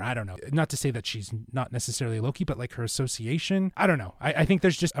matter more. I don't know. Not to say that she's not necessarily Loki, but like her association. I don't know. I think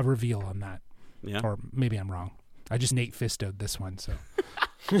there's just a reveal on that. Yeah. Or maybe I'm wrong. I just Nate Fistoed this one, so.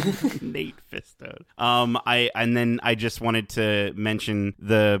 Nate Fistoed. I just wanted to mention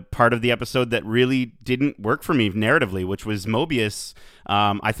the part of the episode that really didn't work for me narratively, which was Mobius.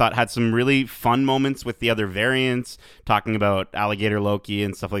 I thought had some really fun moments with the other variants, talking about Alligator Loki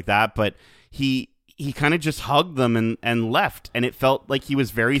and stuff like that, but he kind of just hugged them and left, and it felt like he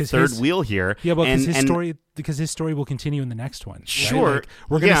was very third wheel here. Yeah, well, because his story will continue in the next one. Right? Sure, like,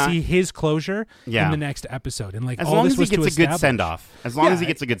 we're gonna see his closure in the next episode, and like as all long this as was he gets to a good send off. As long as he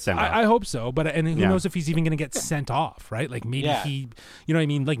gets a good send off, I hope so. But who knows if he's even gonna get sent off? Right? Like maybe he, you know what I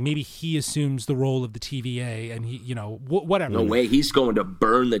mean? Like maybe he assumes the role of the TVA, and he, whatever. No way, he's going to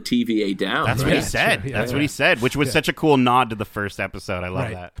burn the TVA down. That's what he said. That's what he said, which was such a cool nod to the first episode. I love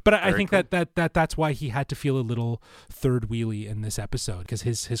that. But I think cool. that's why he had to feel a little third wheelie in this episode, because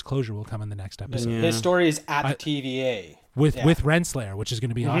his closure will come in the next episode. His story is at the TVA with Renslayer, which is going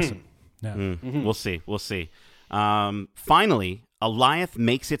to be awesome. Yeah. We'll see. Finally, Alioth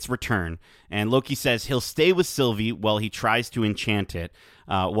makes its return, and Loki says he'll stay with Sylvie while he tries to enchant it.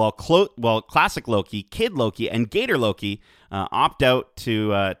 While classic Loki, Kid Loki, and Gator Loki opt out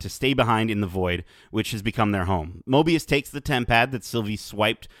to stay behind in the void, which has become their home. Mobius takes the tempad that Sylvie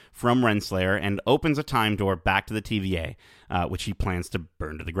swiped from Renslayer and opens a time door back to the TVA, which he plans to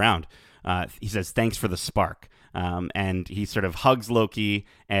burn to the ground. He says, "Thanks for the spark." And he sort of hugs Loki,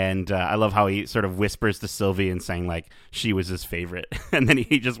 and I love how he sort of whispers to Sylvie and saying like she was his favorite, and then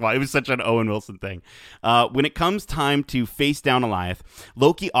it was such an Owen Wilson thing. When it comes time to face down Alioth,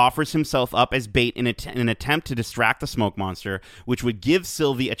 Loki offers himself up as bait in an attempt to distract the smoke monster, which would give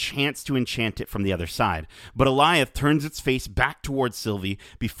Sylvie a chance to enchant it from the other side. But Alioth turns its face back towards Sylvie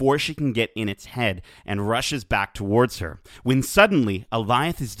before she can get in its head and rushes back towards her, when suddenly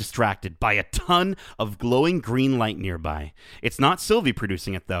Alioth is distracted by a ton of glowing green light nearby. It's not Sylvie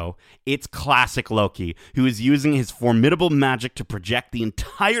producing it, though. It's classic Loki, who is using his formidable magic to project the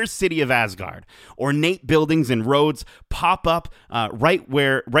entire city of Asgard. Ornate buildings and roads pop up right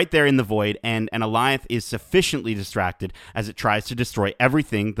there in the void, and Alioth is sufficiently distracted as it tries to destroy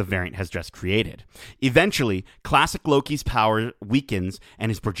everything the variant has just created. Eventually, classic Loki's power weakens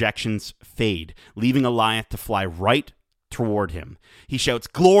and his projections fade, leaving Alioth to fly right toward him. He shouts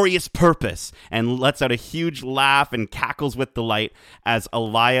glorious purpose and lets out a huge laugh and cackles with delight as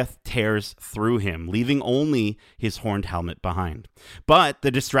Alioth tears through him, leaving only his horned helmet behind. But the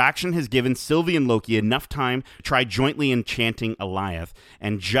distraction has given Sylvie and Loki enough time to try jointly enchanting Alioth,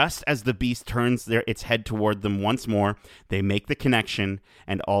 and just as the beast turns its head toward them once more, they make the connection,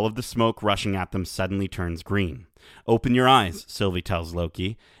 and all of the smoke rushing at them suddenly turns green. "Open your eyes," Sylvie tells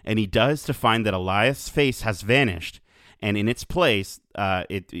Loki, and he does, to find that Alioth's face has vanished, and in its place,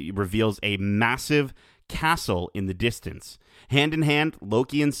 it reveals a massive castle in the distance. Hand in hand,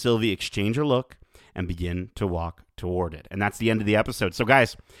 Loki and Sylvie exchange a look and begin to walk toward it. And that's the end of the episode. So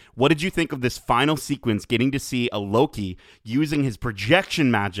guys, what did you think of this final sequence, getting to see a Loki using his projection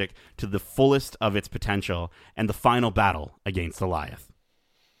magic to the fullest of its potential, and the final battle against Alioth?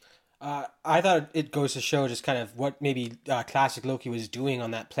 I thought it goes to show just kind of what maybe classic Loki was doing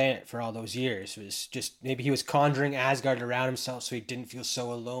on that planet for all those years. It was just maybe he was conjuring Asgard around himself so he didn't feel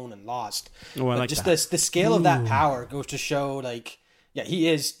so alone and lost. Oh, I like just that. The scale of that power goes to show, like, yeah, he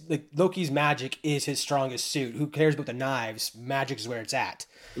is, like, Loki's magic is his strongest suit. Who cares about the knives? Magic is where it's at.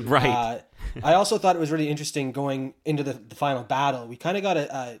 Right. I also thought it was really interesting going into the final battle. We kind of got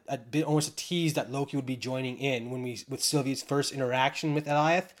a bit, almost a tease that Loki would be joining in with Sylvie's first interaction with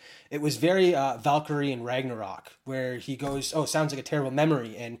Alioth. It was very Valkyrie and Ragnarok, where he goes, "Oh, sounds like a terrible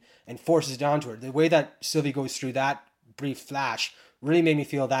memory," and forces it onto her. The way that Sylvie goes through that brief flash really made me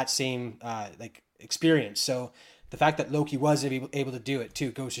feel that same experience. So the fact that Loki was able to do it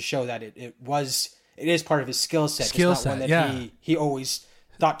too goes to show that it is part of his skill set. It's not one that he always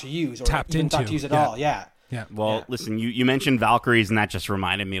thought to use or tapped even into. thought to use at all. Yeah. Well, listen, you mentioned Valkyries, and that just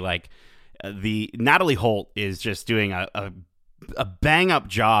reminded me, like, the Natalie Holt is just doing a a bang up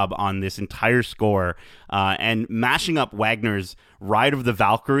job on this entire score, and mashing up Wagner's Ride of the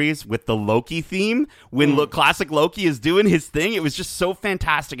Valkyries with the Loki theme when classic Loki is doing his thing. It was just so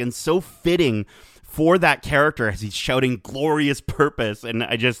fantastic and so fitting for that character as he's shouting glorious purpose. And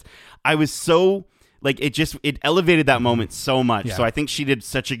I was so like, it elevated that moment so much. Yeah. So I think she did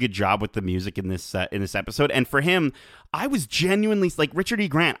such a good job with the music in this episode. And for him, I was genuinely, like Richard E.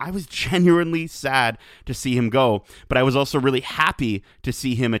 Grant, I was genuinely sad to see him go, but I was also really happy to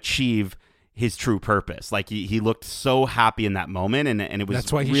see him achieve his true purpose. Like he looked so happy in that moment, and it was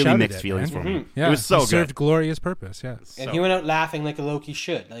That's why he really shouted mixed it, feelings man. for him. Yeah, It was so he good. served glorious purpose. Yeah, And he went out laughing like a Loki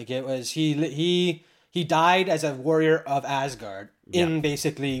should. Like it was he died as a warrior of Asgard in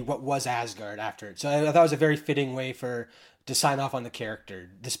basically what was Asgard after it. So I thought it was a very fitting way to sign off on the character,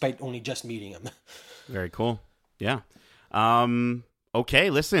 despite only just meeting him. Very cool. Yeah. Okay,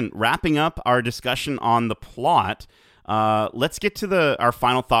 listen, wrapping up our discussion on the plot, let's get to our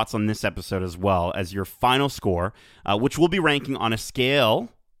final thoughts on this episode as well as your final score, which we'll be ranking on a scale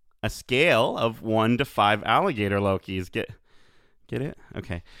of 1 to 5 alligator Lokis. Get it?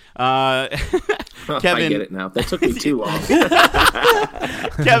 Okay. Kevin, I get it now. That took me too long.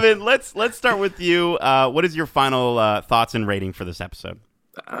 Kevin, let's start with you. What is your final thoughts and rating for this episode?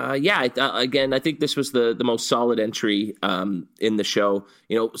 Again, I think this was the most solid entry in the show.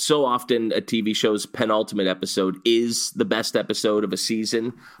 You know, so often a TV show's penultimate episode is the best episode of a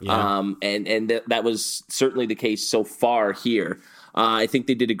season, and that was certainly the case so far here. I think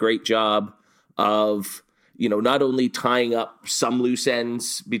they did a great job of, you know, not only tying up some loose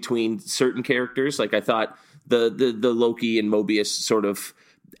ends between certain characters. Like I thought the Loki and Mobius sort of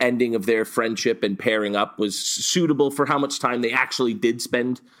ending of their friendship and pairing up was suitable for how much time they actually did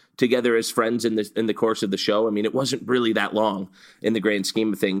spend together as friends in the course of the show. I mean, it wasn't really that long in the grand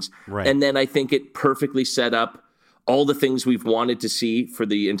scheme of things. Right. And then I think it perfectly set up all the things we've wanted to see for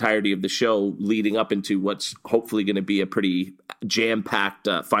the entirety of the show leading up into what's hopefully going to be a pretty jam-packed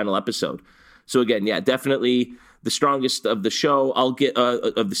final episode. So again, yeah, definitely the strongest of the show. I'll get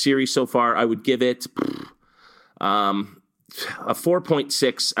of the series so far. I would give it a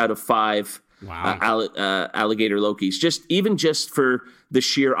 4.6 out of 5. Wow. Alligator Lokis, just for the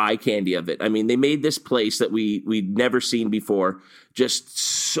sheer eye candy of it. I mean, they made this place that we'd never seen before just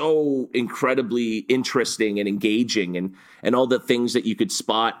so incredibly interesting and engaging, and all the things that you could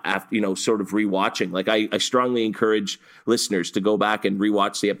spot after, you know, sort of rewatching. Like I strongly encourage listeners to go back and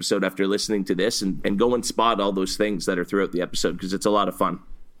rewatch the episode after listening to this and go and spot all those things that are throughout the episode, because it's a lot of fun.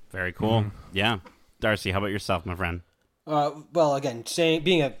 Very cool. Yeah. Darcy, how about yourself, my friend? Well, again,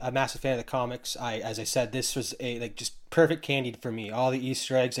 being a massive fan of the comics, as I said, this was just perfect candy for me. All the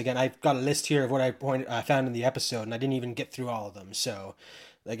Easter eggs. Again, I've got a list here of what I found in the episode, and I didn't even get through all of them. So,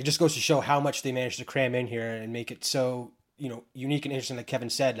 it just goes to show how much they managed to cram in here and make it so, you know, unique and interesting. Like Kevin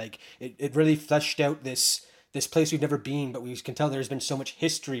said, it really fleshed out this place we've never been, but we can tell there's been so much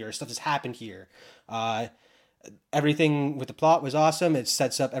history or stuff that's happened here. Everything with the plot was awesome. It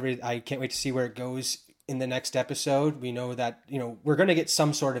sets up I can't wait to see where it goes in the next episode. We know that, you know, we're going to get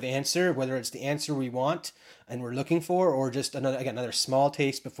some sort of answer, whether it's the answer we want and we're looking for, or just another small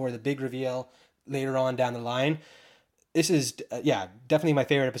taste before the big reveal later on down the line. This is, definitely my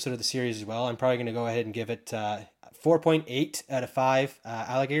favorite episode of the series as well. I'm probably going to go ahead and give it 4.8 out of 5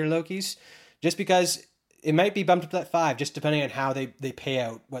 alligator Lokis, just because it might be bumped up to that 5, just depending on how they pay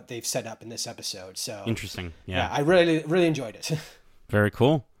out what they've set up in this episode. So Interesting. Yeah. I really, really enjoyed it. Very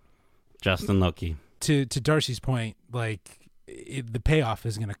cool. Justin, Loki. To Darcy's point, the payoff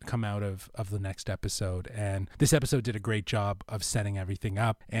is going to come out of the next episode, and this episode did a great job of setting everything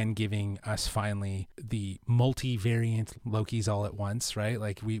up and giving us finally the multivariant Lokis all at once, right?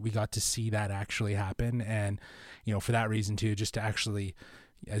 Like we got to see that actually happen, and you know, for that reason too, just to actually,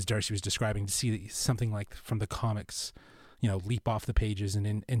 as Darcy was describing, to see something like from the comics, you know, leap off the pages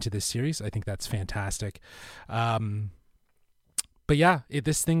and into this series, I think that's fantastic. But yeah,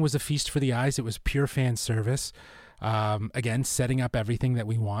 this thing was a feast for the eyes. It was pure fan service. Again, setting up everything that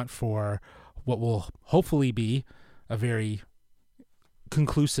we want for what will hopefully be a very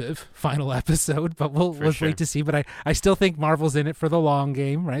conclusive final episode, but we'll wait to see. But I still think Marvel's in it for the long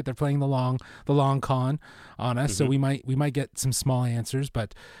game, right? They're playing the long con on us. So we might get some small answers,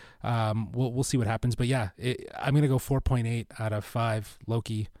 but we'll see what happens. But yeah, I'm gonna go 4.8 out of 5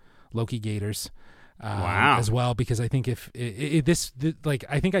 Loki Gators. Wow. As well, because I think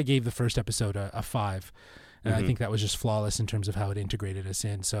I think I gave the first episode a 5, and I think that was just flawless in terms of how it integrated us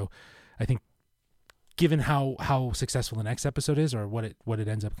in. So I think, given how successful the next episode is, or what it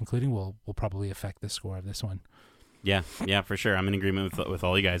ends up concluding, will probably affect the score of this one. Yeah, for sure. I'm in agreement with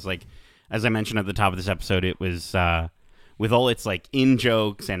all you guys. Like, as I mentioned at the top of this episode, it was with all its like in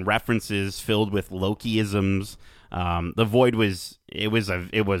jokes and references filled with Lokiisms. The Void was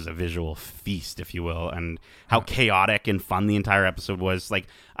a visual feast, if you will, and how chaotic and fun the entire episode was. Like,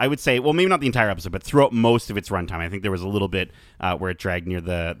 I would say, well, maybe not the entire episode, but throughout most of its runtime. I think there was a little bit where it dragged near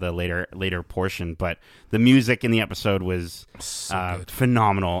the later portion, but the music in the episode was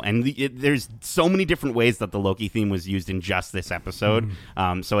phenomenal, and there's so many different ways that the Loki theme was used in just this episode.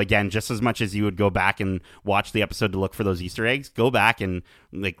 So again, just as much as you would go back and watch the episode to look for those Easter eggs, go back and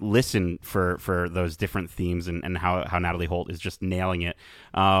like listen for those different themes and how Natalie Holt is just nailing it.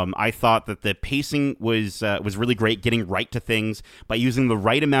 I thought that the pacing was really great, getting right to things by using the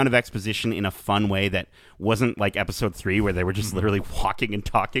right amount of exposition in a fun way that wasn't like episode 3 where they were just literally walking and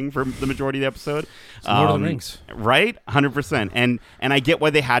talking for the majority of the episode. Lord of the Rings. Right? 100%. And I get why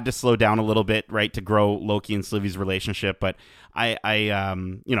they had to slow down a little bit, right, to grow Loki and Sylvie's relationship, but I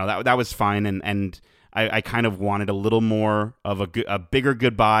that was fine, and I kind of wanted a little more of a bigger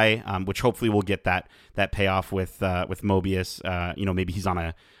goodbye, which hopefully we'll get that payoff with Mobius. Maybe he's on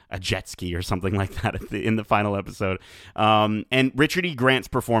a jet ski or something like that in the final episode. And Richard E. Grant's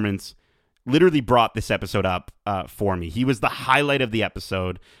performance literally brought this episode up for me. He was the highlight of the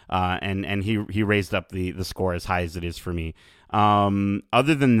episode, and he raised up the score as high as it is for me.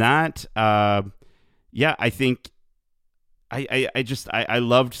 Other than that, I think I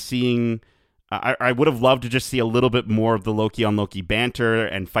loved seeing. I would have loved to just see a little bit more of the Loki on Loki banter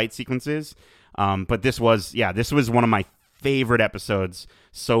and fight sequences. But this was one of my favorite episodes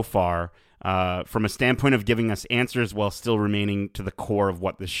so far, from a standpoint of giving us answers while still remaining to the core of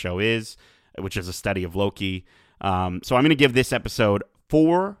what this show is, which is a study of Loki. So I'm going to give this episode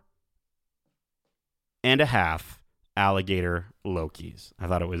 4.5 alligator Lokis. I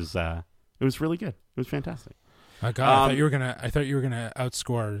thought it was really good. It was fantastic. My God, I thought you were gonna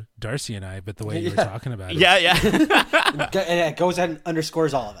outscore Darcy and I, but the way you were talking about it, yeah, and it goes and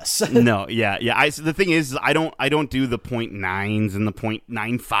underscores all of us. No, yeah. So the thing is, I don't do the 0.9s and the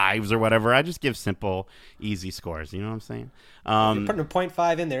 0.95s or whatever. I just give simple, easy scores. You know what I'm saying? You're putting a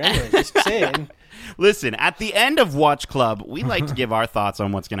 0.5 in there anyway. Just saying. Listen, at the end of Watch Club, we like to give our thoughts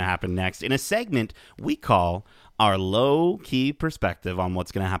on what's going to happen next in a segment we call our low-key perspective on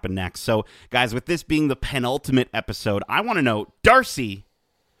what's going to happen next. So, guys, with this being the penultimate episode, I want to know, Darcy,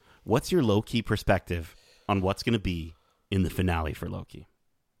 what's your low-key perspective on what's going to be in the finale for Loki?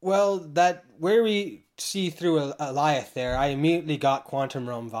 Well, that where we see through Eliath there, I immediately got Quantum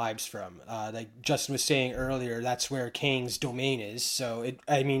Realm vibes from. Like Justin was saying earlier, that's where Kang's domain is. So,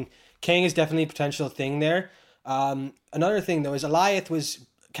 Kang is definitely a potential thing there. Another thing, though, is Eliath was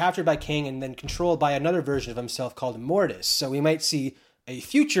captured by Kang and then controlled by another version of himself called Immortus. So we might see a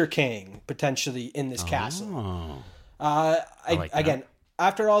future Kang potentially in this castle. Again,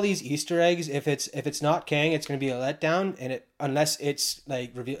 after all these Easter eggs, if it's not Kang, it's going to be a letdown. And unless it's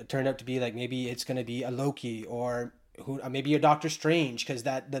like turned out to be like maybe it's going to be a Loki or maybe a Doctor Strange, because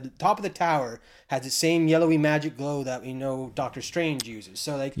the top of the tower has the same yellowy magic glow that we know Doctor Strange uses.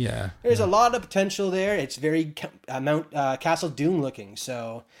 So there's a lot of potential there. It's very Mount Castle Doom looking.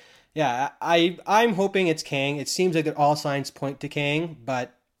 So I'm hoping it's Kang. It seems like all signs point to Kang,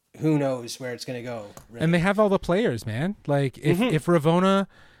 but who knows where it's going to go. Really. And they have all the players, man. Like if Ravonna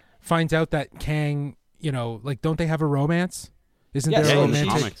finds out that Kang, don't they have a romance? Isn't there a romantic?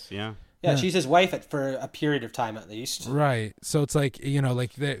 Comics, yeah. Yeah, she's his wife for a period of time at least. Right. So it's like,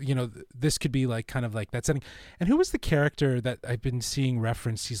 this could be like kind of like that setting. And who was the character that I've been seeing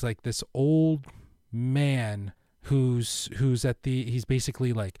referenced? He's like this old man who's he's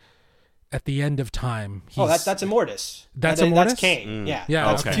basically like at the end of time. That's Immortus. That's Immortus? That's Kang. Yeah.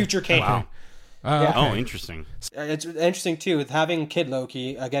 That's future Kang. Wow. Okay. Oh, interesting. It's interesting too with having Kid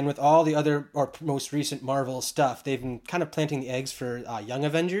Loki again with all the other or most recent Marvel stuff. They've been kind of planting the eggs for Young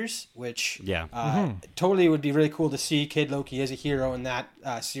Avengers, which totally would be really cool to see Kid Loki as a hero in that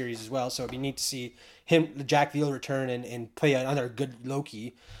series as well. So it'd be neat to see Jack Veal return and play another good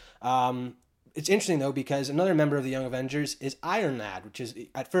Loki. It's interesting though because another member of the Young Avengers is Iron Lad, which is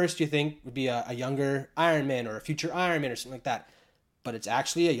at first you think would be a younger Iron Man or a future Iron Man or something like that. But it's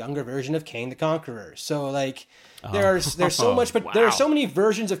actually a younger version of Kang the Conqueror. So there's so much, but there are so many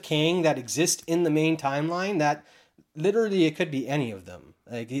versions of Kang that exist in the main timeline that literally it could be any of them.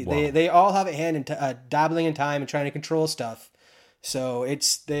 Like they all have a hand in dabbling in time and trying to control stuff. So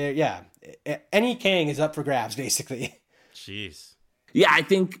it's there. Yeah, any Kang is up for grabs basically. Jeez. Yeah, I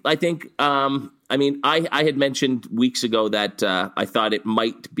think. I had mentioned weeks ago that I thought it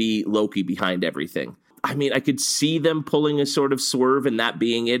might be Loki behind everything. I could see them pulling a sort of swerve and that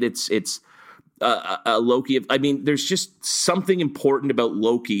being it. It's a Loki. There's just something important about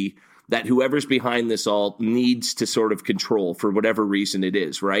Loki that whoever's behind this all needs to sort of control for whatever reason it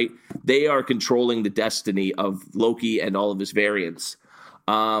is, right? They are controlling the destiny of Loki and all of his variants.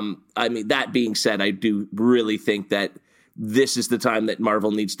 I mean, that being said, I do really think that this is the time that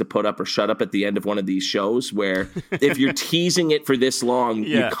Marvel needs to put up or shut up at the end of one of these shows, where if you're teasing it for this long,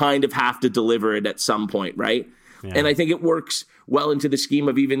 you kind of have to deliver it at some point, right? Yeah. And I think it works well into the scheme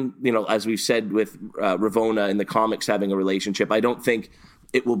of even, as we've said with Ravonna in the comics having a relationship. I don't think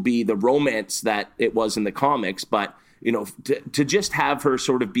it will be the romance that it was in the comics, but, to just have her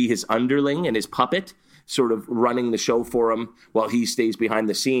sort of be his underling and his puppet, sort of running the show for him while he stays behind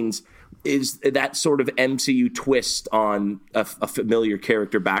the scenes, is that sort of MCU twist on a familiar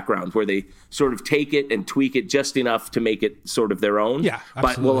character background, where they sort of take it and tweak it just enough to make it sort of their own,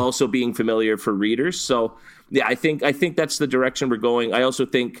 but while also being familiar for readers. So, yeah, I think that's the direction we're going. I also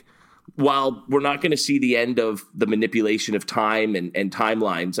think, while we're not going to see the end of the manipulation of time and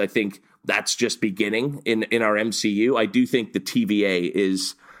timelines, I think that's just beginning in our MCU. I do think the TVA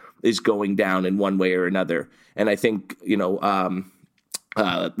is going down in one way or another. And I think,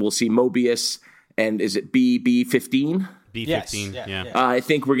 we'll see Mobius and is it B15? B15, yes. yeah. I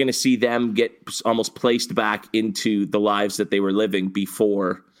think we're going to see them get almost placed back into the lives that they were living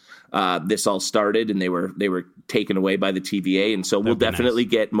before this all started, and they were taken away by the TVA. And so we'll definitely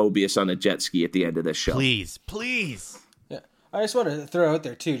get Mobius on a jet ski at the end of this show. Please. Yeah, I just want to throw out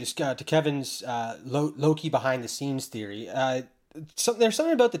there too, just to Kevin's Loki behind the scenes theory. There's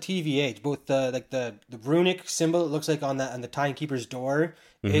something about the TVA, both the runic symbol it looks like on the timekeeper's door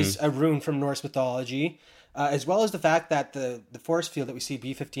is a rune from Norse mythology, as well as the fact that the force field that we see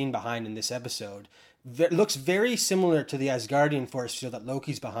B15 behind in this episode looks very similar to the Asgardian force field that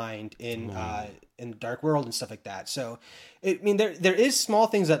Loki's behind in Dark World and stuff like that. So, there is small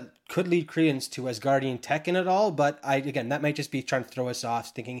things that could lead credence to Asgardian tech in it all, but that might just be trying to throw us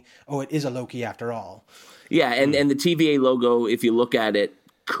off, thinking, oh, it is a Loki after all. Yeah, and the TVA logo, if you look at it,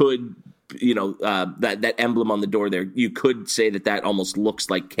 could, that emblem on the door there, you could say that almost looks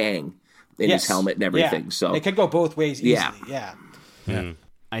like Kang in his helmet and everything. Yeah. So it could go both ways easily. Yeah.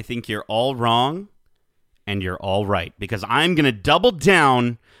 I think you're all wrong and you're all right, because I'm going to double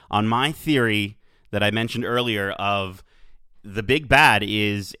down on my theory that I mentioned earlier of the big bad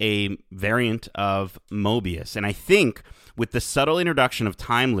is a variant of Mobius. And I think with the subtle introduction of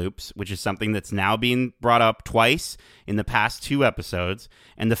time loops, which is something that's now being brought up twice in the past 2 episodes,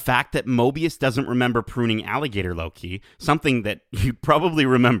 and the fact that Mobius doesn't remember pruning alligator Loki, something that you probably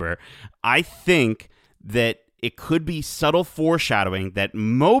remember, I think that it could be subtle foreshadowing that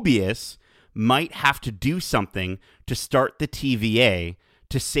Mobius might have to do something to start the TVA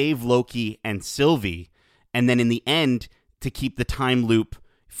to save Loki and Sylvie, and then in the end to keep the time loop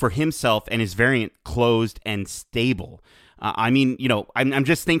for himself and his variant closed and stable. I'm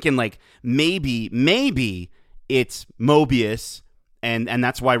just thinking like maybe it's Mobius, and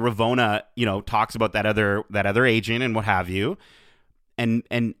that's why Ravonna, talks about that other agent and what have you,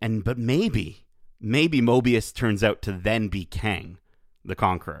 but maybe Mobius turns out to then be Kang, the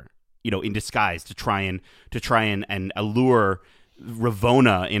Conqueror, in disguise to try and allure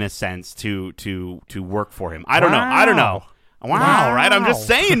Ravonna in a sense to work for him. I don't know. Wow, right? I'm just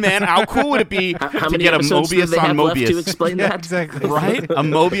saying, man. How cool would it be to get a Mobius on Mobius to explain that? Exactly. Right? A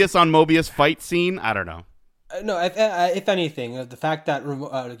Mobius on Mobius fight scene? I don't know. No, if anything, the fact that,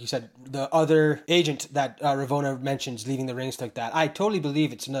 like you said, the other agent that Ravonna mentions leaving the ring, stuff like that, I totally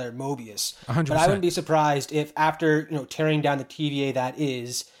believe it's another Mobius. 100%. But I wouldn't be surprised if after tearing down the TVA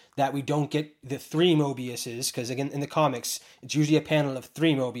that we don't get the 3 Mobiuses, because again in the comics it's usually a panel of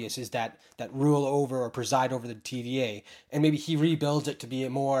 3 Mobiuses that rule over or preside over the TVA, and maybe he rebuilds it to be a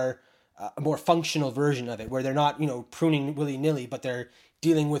more functional version of it, where they're not pruning willy-nilly, but they're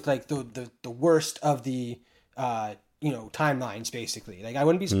dealing with like the worst of the timelines basically. Like I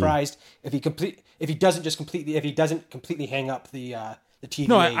wouldn't be surprised if he doesn't completely hang up the TVA.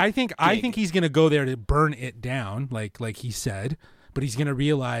 No, I think he's gonna go there to burn it down, like he said. But he's going to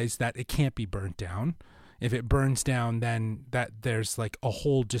realize that it can't be burnt down. If it burns down, then there's like a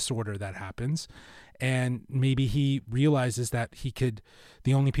whole disorder that happens. And maybe he realizes that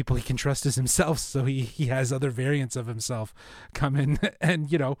the only people he can trust is himself. So he has other variants of himself come in and,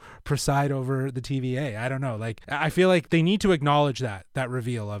 preside over the TVA. I don't know. Like, I feel like they need to acknowledge that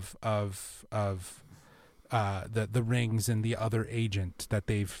reveal of the rings and the other agent that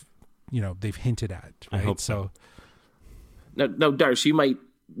they've hinted at. Right? I hope so. Now, Darce, you might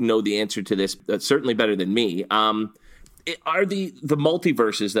know the answer to this, certainly better than me. Are the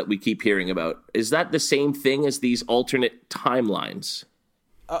multiverses that we keep hearing about, is that the same thing as these alternate timelines?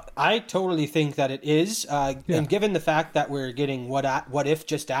 I totally think that it is. And given the fact that we're getting what if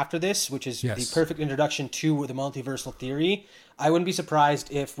just after this, which is the perfect introduction to the multiversal theory, I wouldn't be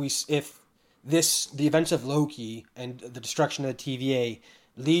surprised if the events of Loki and the destruction of the TVA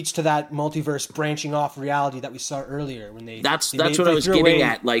leads to that multiverse branching off reality that we saw earlier when that's what I was getting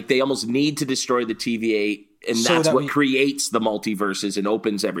at. Like, they almost need to destroy the TVA, and that's what creates the multiverses and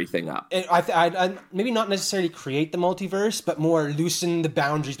opens everything up. And I maybe not necessarily create the multiverse, but more loosen the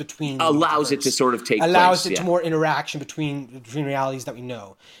boundaries between. Allows it to sort of take allows place, it to more interaction between realities that we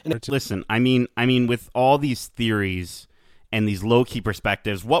know. And listen, I mean, with all these theories and these Loki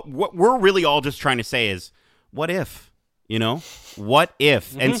perspectives, what we're really all just trying to say is, what if? You know, what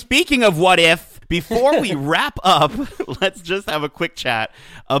if? And speaking of what if, before we wrap up, let's just have a quick chat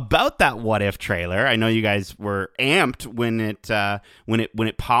about that what if trailer. I know you guys were amped when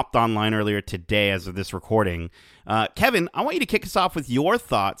it popped online earlier today as of this recording. Kevin, I want you to kick us off with your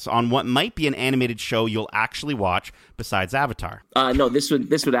thoughts on what might be an animated show you'll actually watch besides Avatar. No, this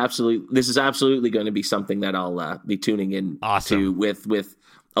is absolutely going to be something that I'll be tuning in to with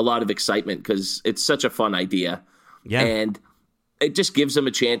a lot of excitement, because it's such a fun idea. Yeah. And it just gives them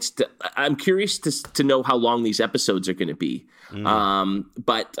a chance to. I'm curious to know how long these episodes are going to be.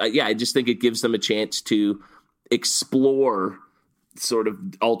 But I just think it gives them a chance to explore sort of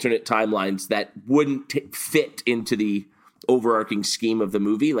alternate timelines that wouldn't fit into the overarching scheme of the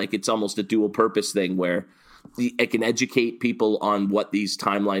movie. Like, it's almost a dual purpose thing where it can educate people on what these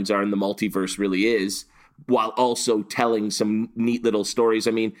timelines are and the multiverse really is, while also telling some neat little stories.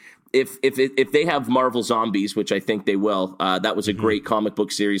 I mean, if they have Marvel Zombies, which I think they will, that was a great comic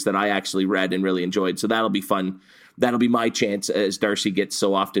book series that I actually read and really enjoyed. So that'll be fun. That'll be my chance, as Darcy gets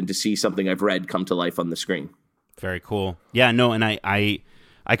so often, to see something I've read come to life on the screen. Very cool. Yeah, no, and I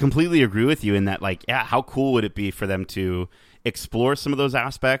completely agree with you in that, like, yeah, how cool would it be for them to explore some of those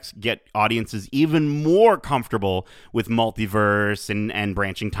aspects, get audiences even more comfortable with multiverse and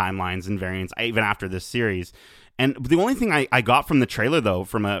branching timelines and variants, even after this series. And the only thing I got from the trailer, though,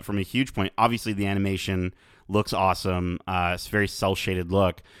 from a huge point, obviously the animation looks awesome. It's a very cel-shaded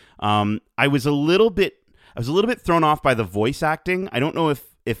look. I was a little bit thrown off by the voice acting. I don't know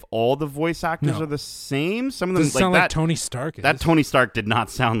if all the voice actors are the same. Some of them sound like Tony Stark. That Tony Stark did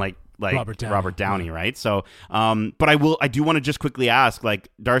not sound like Robert Downey, right? So, but I do want to just quickly ask, like,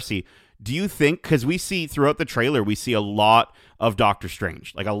 Darcy, do you think, because we see throughout the trailer, we see a lot of Doctor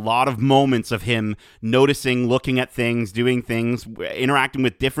Strange, like a lot of moments of him noticing, looking at things, doing things, interacting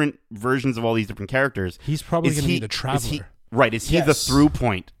with different versions of all these different characters. He's probably going to be the traveler. Is he the through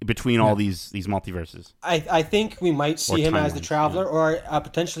point between all these multiverses? I think we might see him as the traveler, or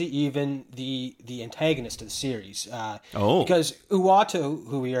potentially even the antagonist of the series. Because Uatu,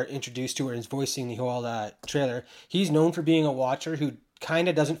 who we are introduced to or is voicing the whole trailer, he's known for being a watcher who kind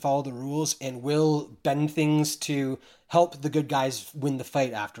of doesn't follow the rules and will bend things to help the good guys win the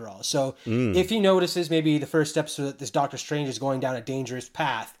fight after all. So if he notices maybe the first episode that this Doctor Strange is going down a dangerous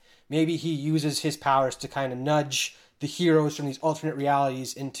path, maybe he uses his powers to kind of nudge the heroes from these alternate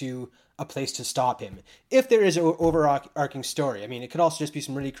realities into a place to stop him. If there is an overarching story. I mean, it could also just be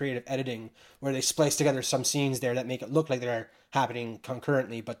some really creative editing where they splice together some scenes there that make it look like they're happening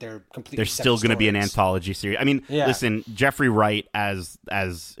concurrently, but they're completely There's still going to be an anthology series. I mean, listen, Jeffrey Wright as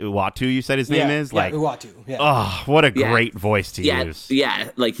Uatu, you said his name is? Like, Uatu. Yeah. Oh, what a great voice to use. Yeah,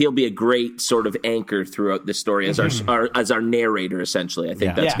 like he'll be a great sort of anchor throughout the story as our narrator, essentially. I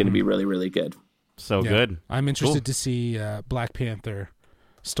think that's going to be really, really good. So good. I'm interested to see Black Panther,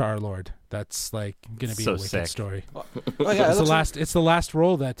 Star-Lord. That's like going to be a wicked story. It's the last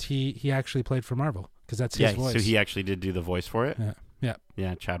role that he actually played for Marvel, because that's his voice. So he actually did do the voice for it?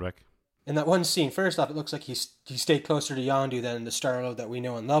 Yeah, Chadwick. In that one scene, first off, it looks like he stayed closer to Yondu than the Star-Lord that we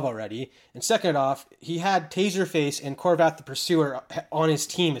know and love already. And second off, he had Taserface and Korvath the Pursuer on his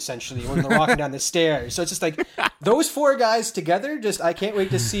team, essentially, when they're walking down the stairs. So it's just like, those four guys together, I can't wait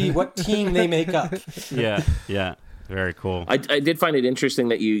to see what team they make up. Yeah. Very cool. I did find it interesting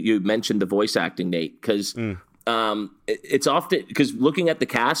that you mentioned the voice acting, Nate, because it's often, because looking at the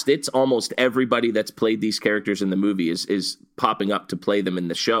cast, it's almost everybody that's played these characters in the movie is popping up to play them in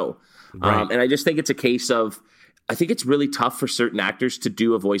the show. Right. And I just think it's a case of, I think it's really tough for certain actors to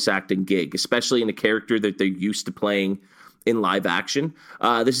do a voice acting gig, especially in a character that they're used to playing in live action.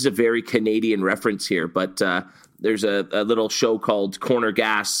 This is a very Canadian reference here, but there's a little show called Corner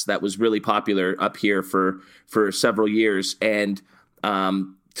Gas that was really popular up here for several years. And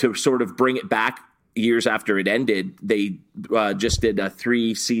to sort of bring it back years after it ended, they just did a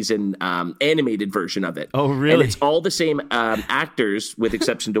 3-season animated version of it. Oh, really? And it's all the same actors, with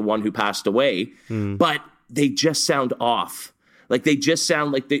exception to one who passed away, but they just sound off. Like they just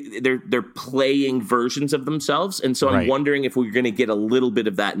sound like they're playing versions of themselves. And so I'm wondering if we're going to get a little bit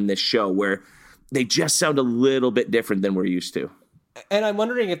of that in this show where they just sound a little bit different than we're used to. And I'm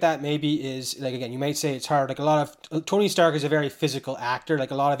wondering if that maybe is, like, again, you might say it's hard. Like, a lot of Tony Stark is a very physical actor.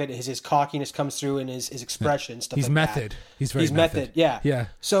 Like, a lot of it is his cockiness comes through in his expression, stuff He's like method. that. He's very method. Yeah. Yeah.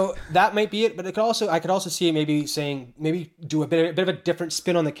 So that might be it. But I could also see it maybe saying, maybe do a bit of a different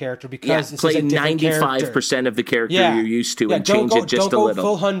spin on the character because this play is a different 95% of the character you're used to and change it just a little. Don't go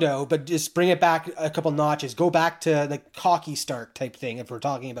full hundo, but just bring it back a couple notches. Go back to like cocky Stark type thing if we're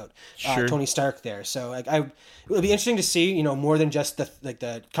talking about Tony Stark there. So like it would be interesting to see, you know, more than just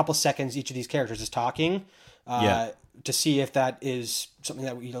the couple seconds each of these characters is talking, to see if that is something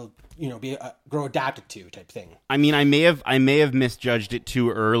that we'll, you know, grow adapted to type thing. I mean, I may have misjudged it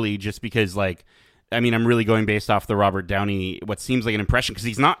too early just because, like, I mean, I'm really going based off the Robert Downey, what seems like an impression, because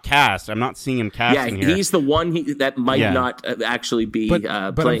he's not cast. I'm not seeing him casting here. Yeah, he's the one that might not actually be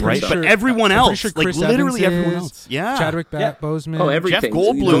playing right? But everyone else, like literally everyone else. Yeah. Chadwick Boseman. Oh, everything. Jeff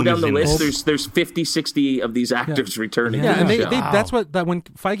Goldblum. You go down the list, there's 50, 60 of these actors returning. Yeah, and that's that when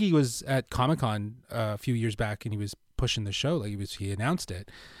Feige was at Comic-Con a few years back and he was pushing the show, like he announced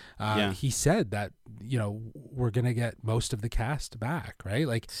it. He said that, you know, we're going to get most of the cast back, right?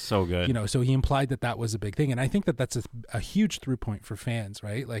 Like, so good. You know, so he implied that was a big thing. And I think that that's a huge through point for fans,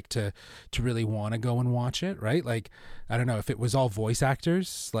 right? Like to really want to go and watch it, right? Like, I don't know if it was all voice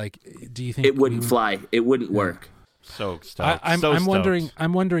actors, like, do you think it wouldn't fly? It wouldn't work. So stoked.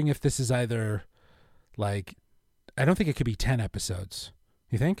 I'm wondering if this is either like, I don't think it could be 10 episodes.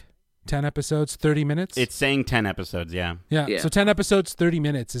 You think? 10 episodes, 30 minutes? It's saying 10 episodes, yeah. So 10 episodes, 30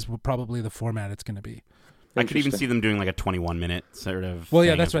 minutes is probably the format it's going to be. I could even see them doing like a 21-minute sort of Well,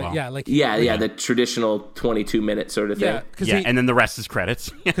 yeah, that's right. Well. Yeah, like the traditional 22-minute sort of thing. And then the rest is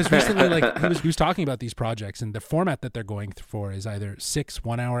credits. Because recently, like he was talking about these projects, and the format that they're going for is either 6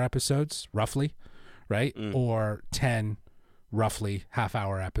 1-hour episodes, roughly, right, or 10 roughly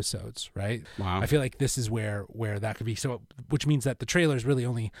half-hour episodes, right? Wow. I feel like this is where that could be. So, which means that the trailer is really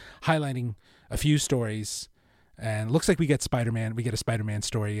only highlighting a few stories, and looks like we get Spider-Man. We get a Spider-Man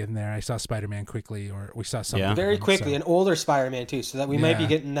story in there. I saw Spider-Man quickly, or we saw something very quickly, an older Spider-Man too. So that we might be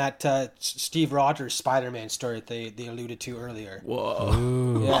getting that Steve Rogers Spider-Man story that they alluded to earlier. Whoa!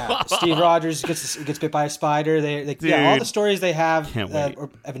 Ooh. Yeah, Steve Rogers gets bit by a spider. All the stories they have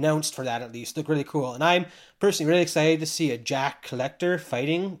announced for that at least look really cool, and I'm personally really excited to see a Jack Collector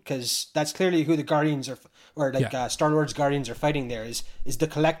fighting, because that's clearly who the Guardians are, or Star-Lord's Guardians are fighting there is the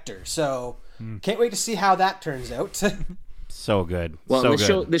Collector. So can't wait to see how that turns out. So good. Well,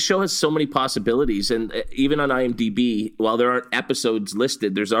 this show has so many possibilities, and even on IMDb, while there aren't episodes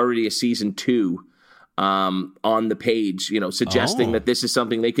listed, there's already a season 2 on the page, you know, suggesting that this is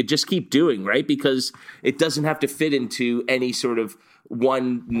something they could just keep doing, right? Because it doesn't have to fit into any sort of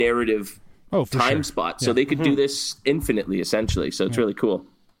one narrative time spot. So they could do this infinitely, essentially. So it's really cool.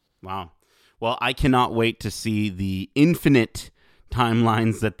 Wow. Well, I cannot wait to see the infinite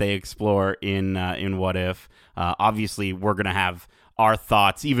timelines that they explore in What If. Obviously, we're going to have our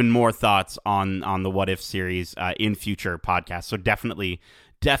thoughts, even more thoughts on the What If series in future podcasts. So definitely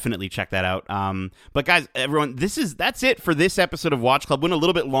check that out. But guys, everyone, that's it for this episode of Watch Club. Went a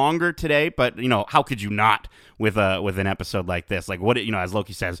little bit longer today, but you know, how could you not with an episode like this? Like, what, you know, as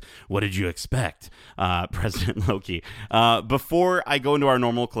Loki says, what did you expect, President Loki? Before I go into our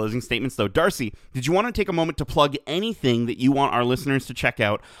normal closing statements, though, Darcy, did you want to take a moment to plug anything that you want our listeners to check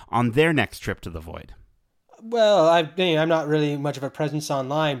out on their next trip to the Void? Well, I'm not really much of a presence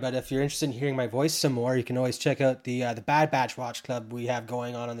online, but if you're interested in hearing my voice some more, you can always check out the Bad Batch Watch Club we have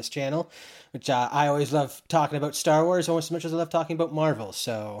going on this channel, which I always love talking about Star Wars almost as much as I love talking about Marvel.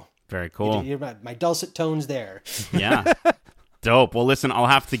 So very cool. You're my dulcet tones there. Yeah. Dope. Well, listen, I'll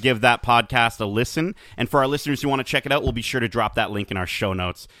have to give that podcast a listen. And for our listeners who want to check it out, we'll be sure to drop that link in our show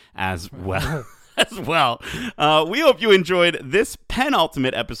notes as well. We hope you enjoyed this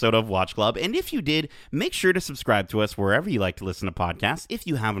penultimate episode of Watch Club, and if you did, make sure to subscribe to us wherever you like to listen to podcasts if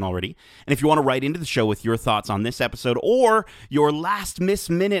you haven't already. And if you want to write into the show with your thoughts on this episode or your last miss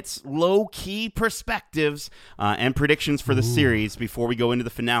minutes low-key perspectives and predictions for the series before we go into the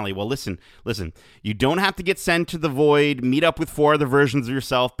finale, well, listen, you don't have to get sent to the Void, meet up with 4 other versions of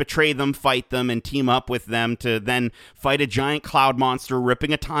yourself, betray them, fight them, and team up with them to then fight a giant cloud monster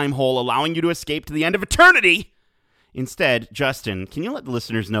ripping a time hole, allowing you to escape to the end of eternity. Instead, Justin, can you let the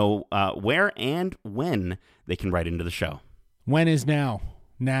listeners know where and when they can write into the show? When is now.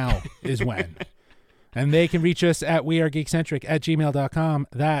 Now is when. And they can reach us at wearegeekcentric@gmail.com.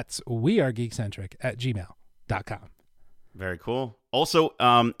 That's wearegeekcentric@gmail.com. Very cool. Also,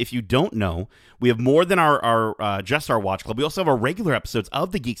 if you don't know, we have more than our just our watch club. We also have our regular episodes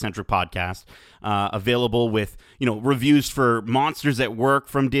of the Geek Centric podcast available with reviews for Monsters at Work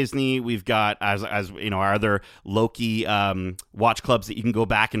from Disney. We've got as our other Loki watch clubs that you can go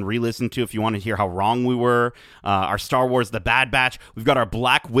back and re-listen to if you want to hear how wrong we were. Our Star Wars The Bad Batch. We've got our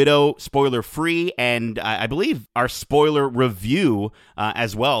Black Widow spoiler free, and I believe our spoiler review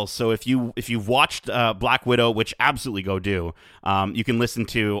as well. So if you've watched Black Widow, which absolutely go do, you can listen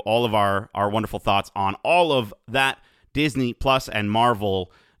to all of our wonderful thoughts on all of that Disney Plus and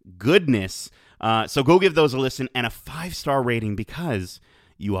Marvel goodness. So go give those a listen and a 5-star rating because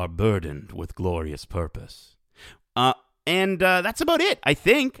you are burdened with glorious purpose. And that's about it, I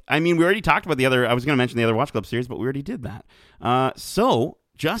think. I mean, we already talked about I was going to mention the other Watch Club series, but we already did that. So,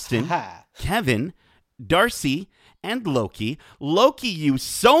 Justin, Kevin, Darcy, and Loki. Loki, you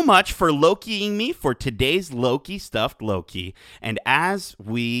so much for Lokiing me for today's Loki Stuffed Loki. And as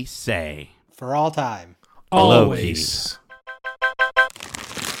we say, for all time, always.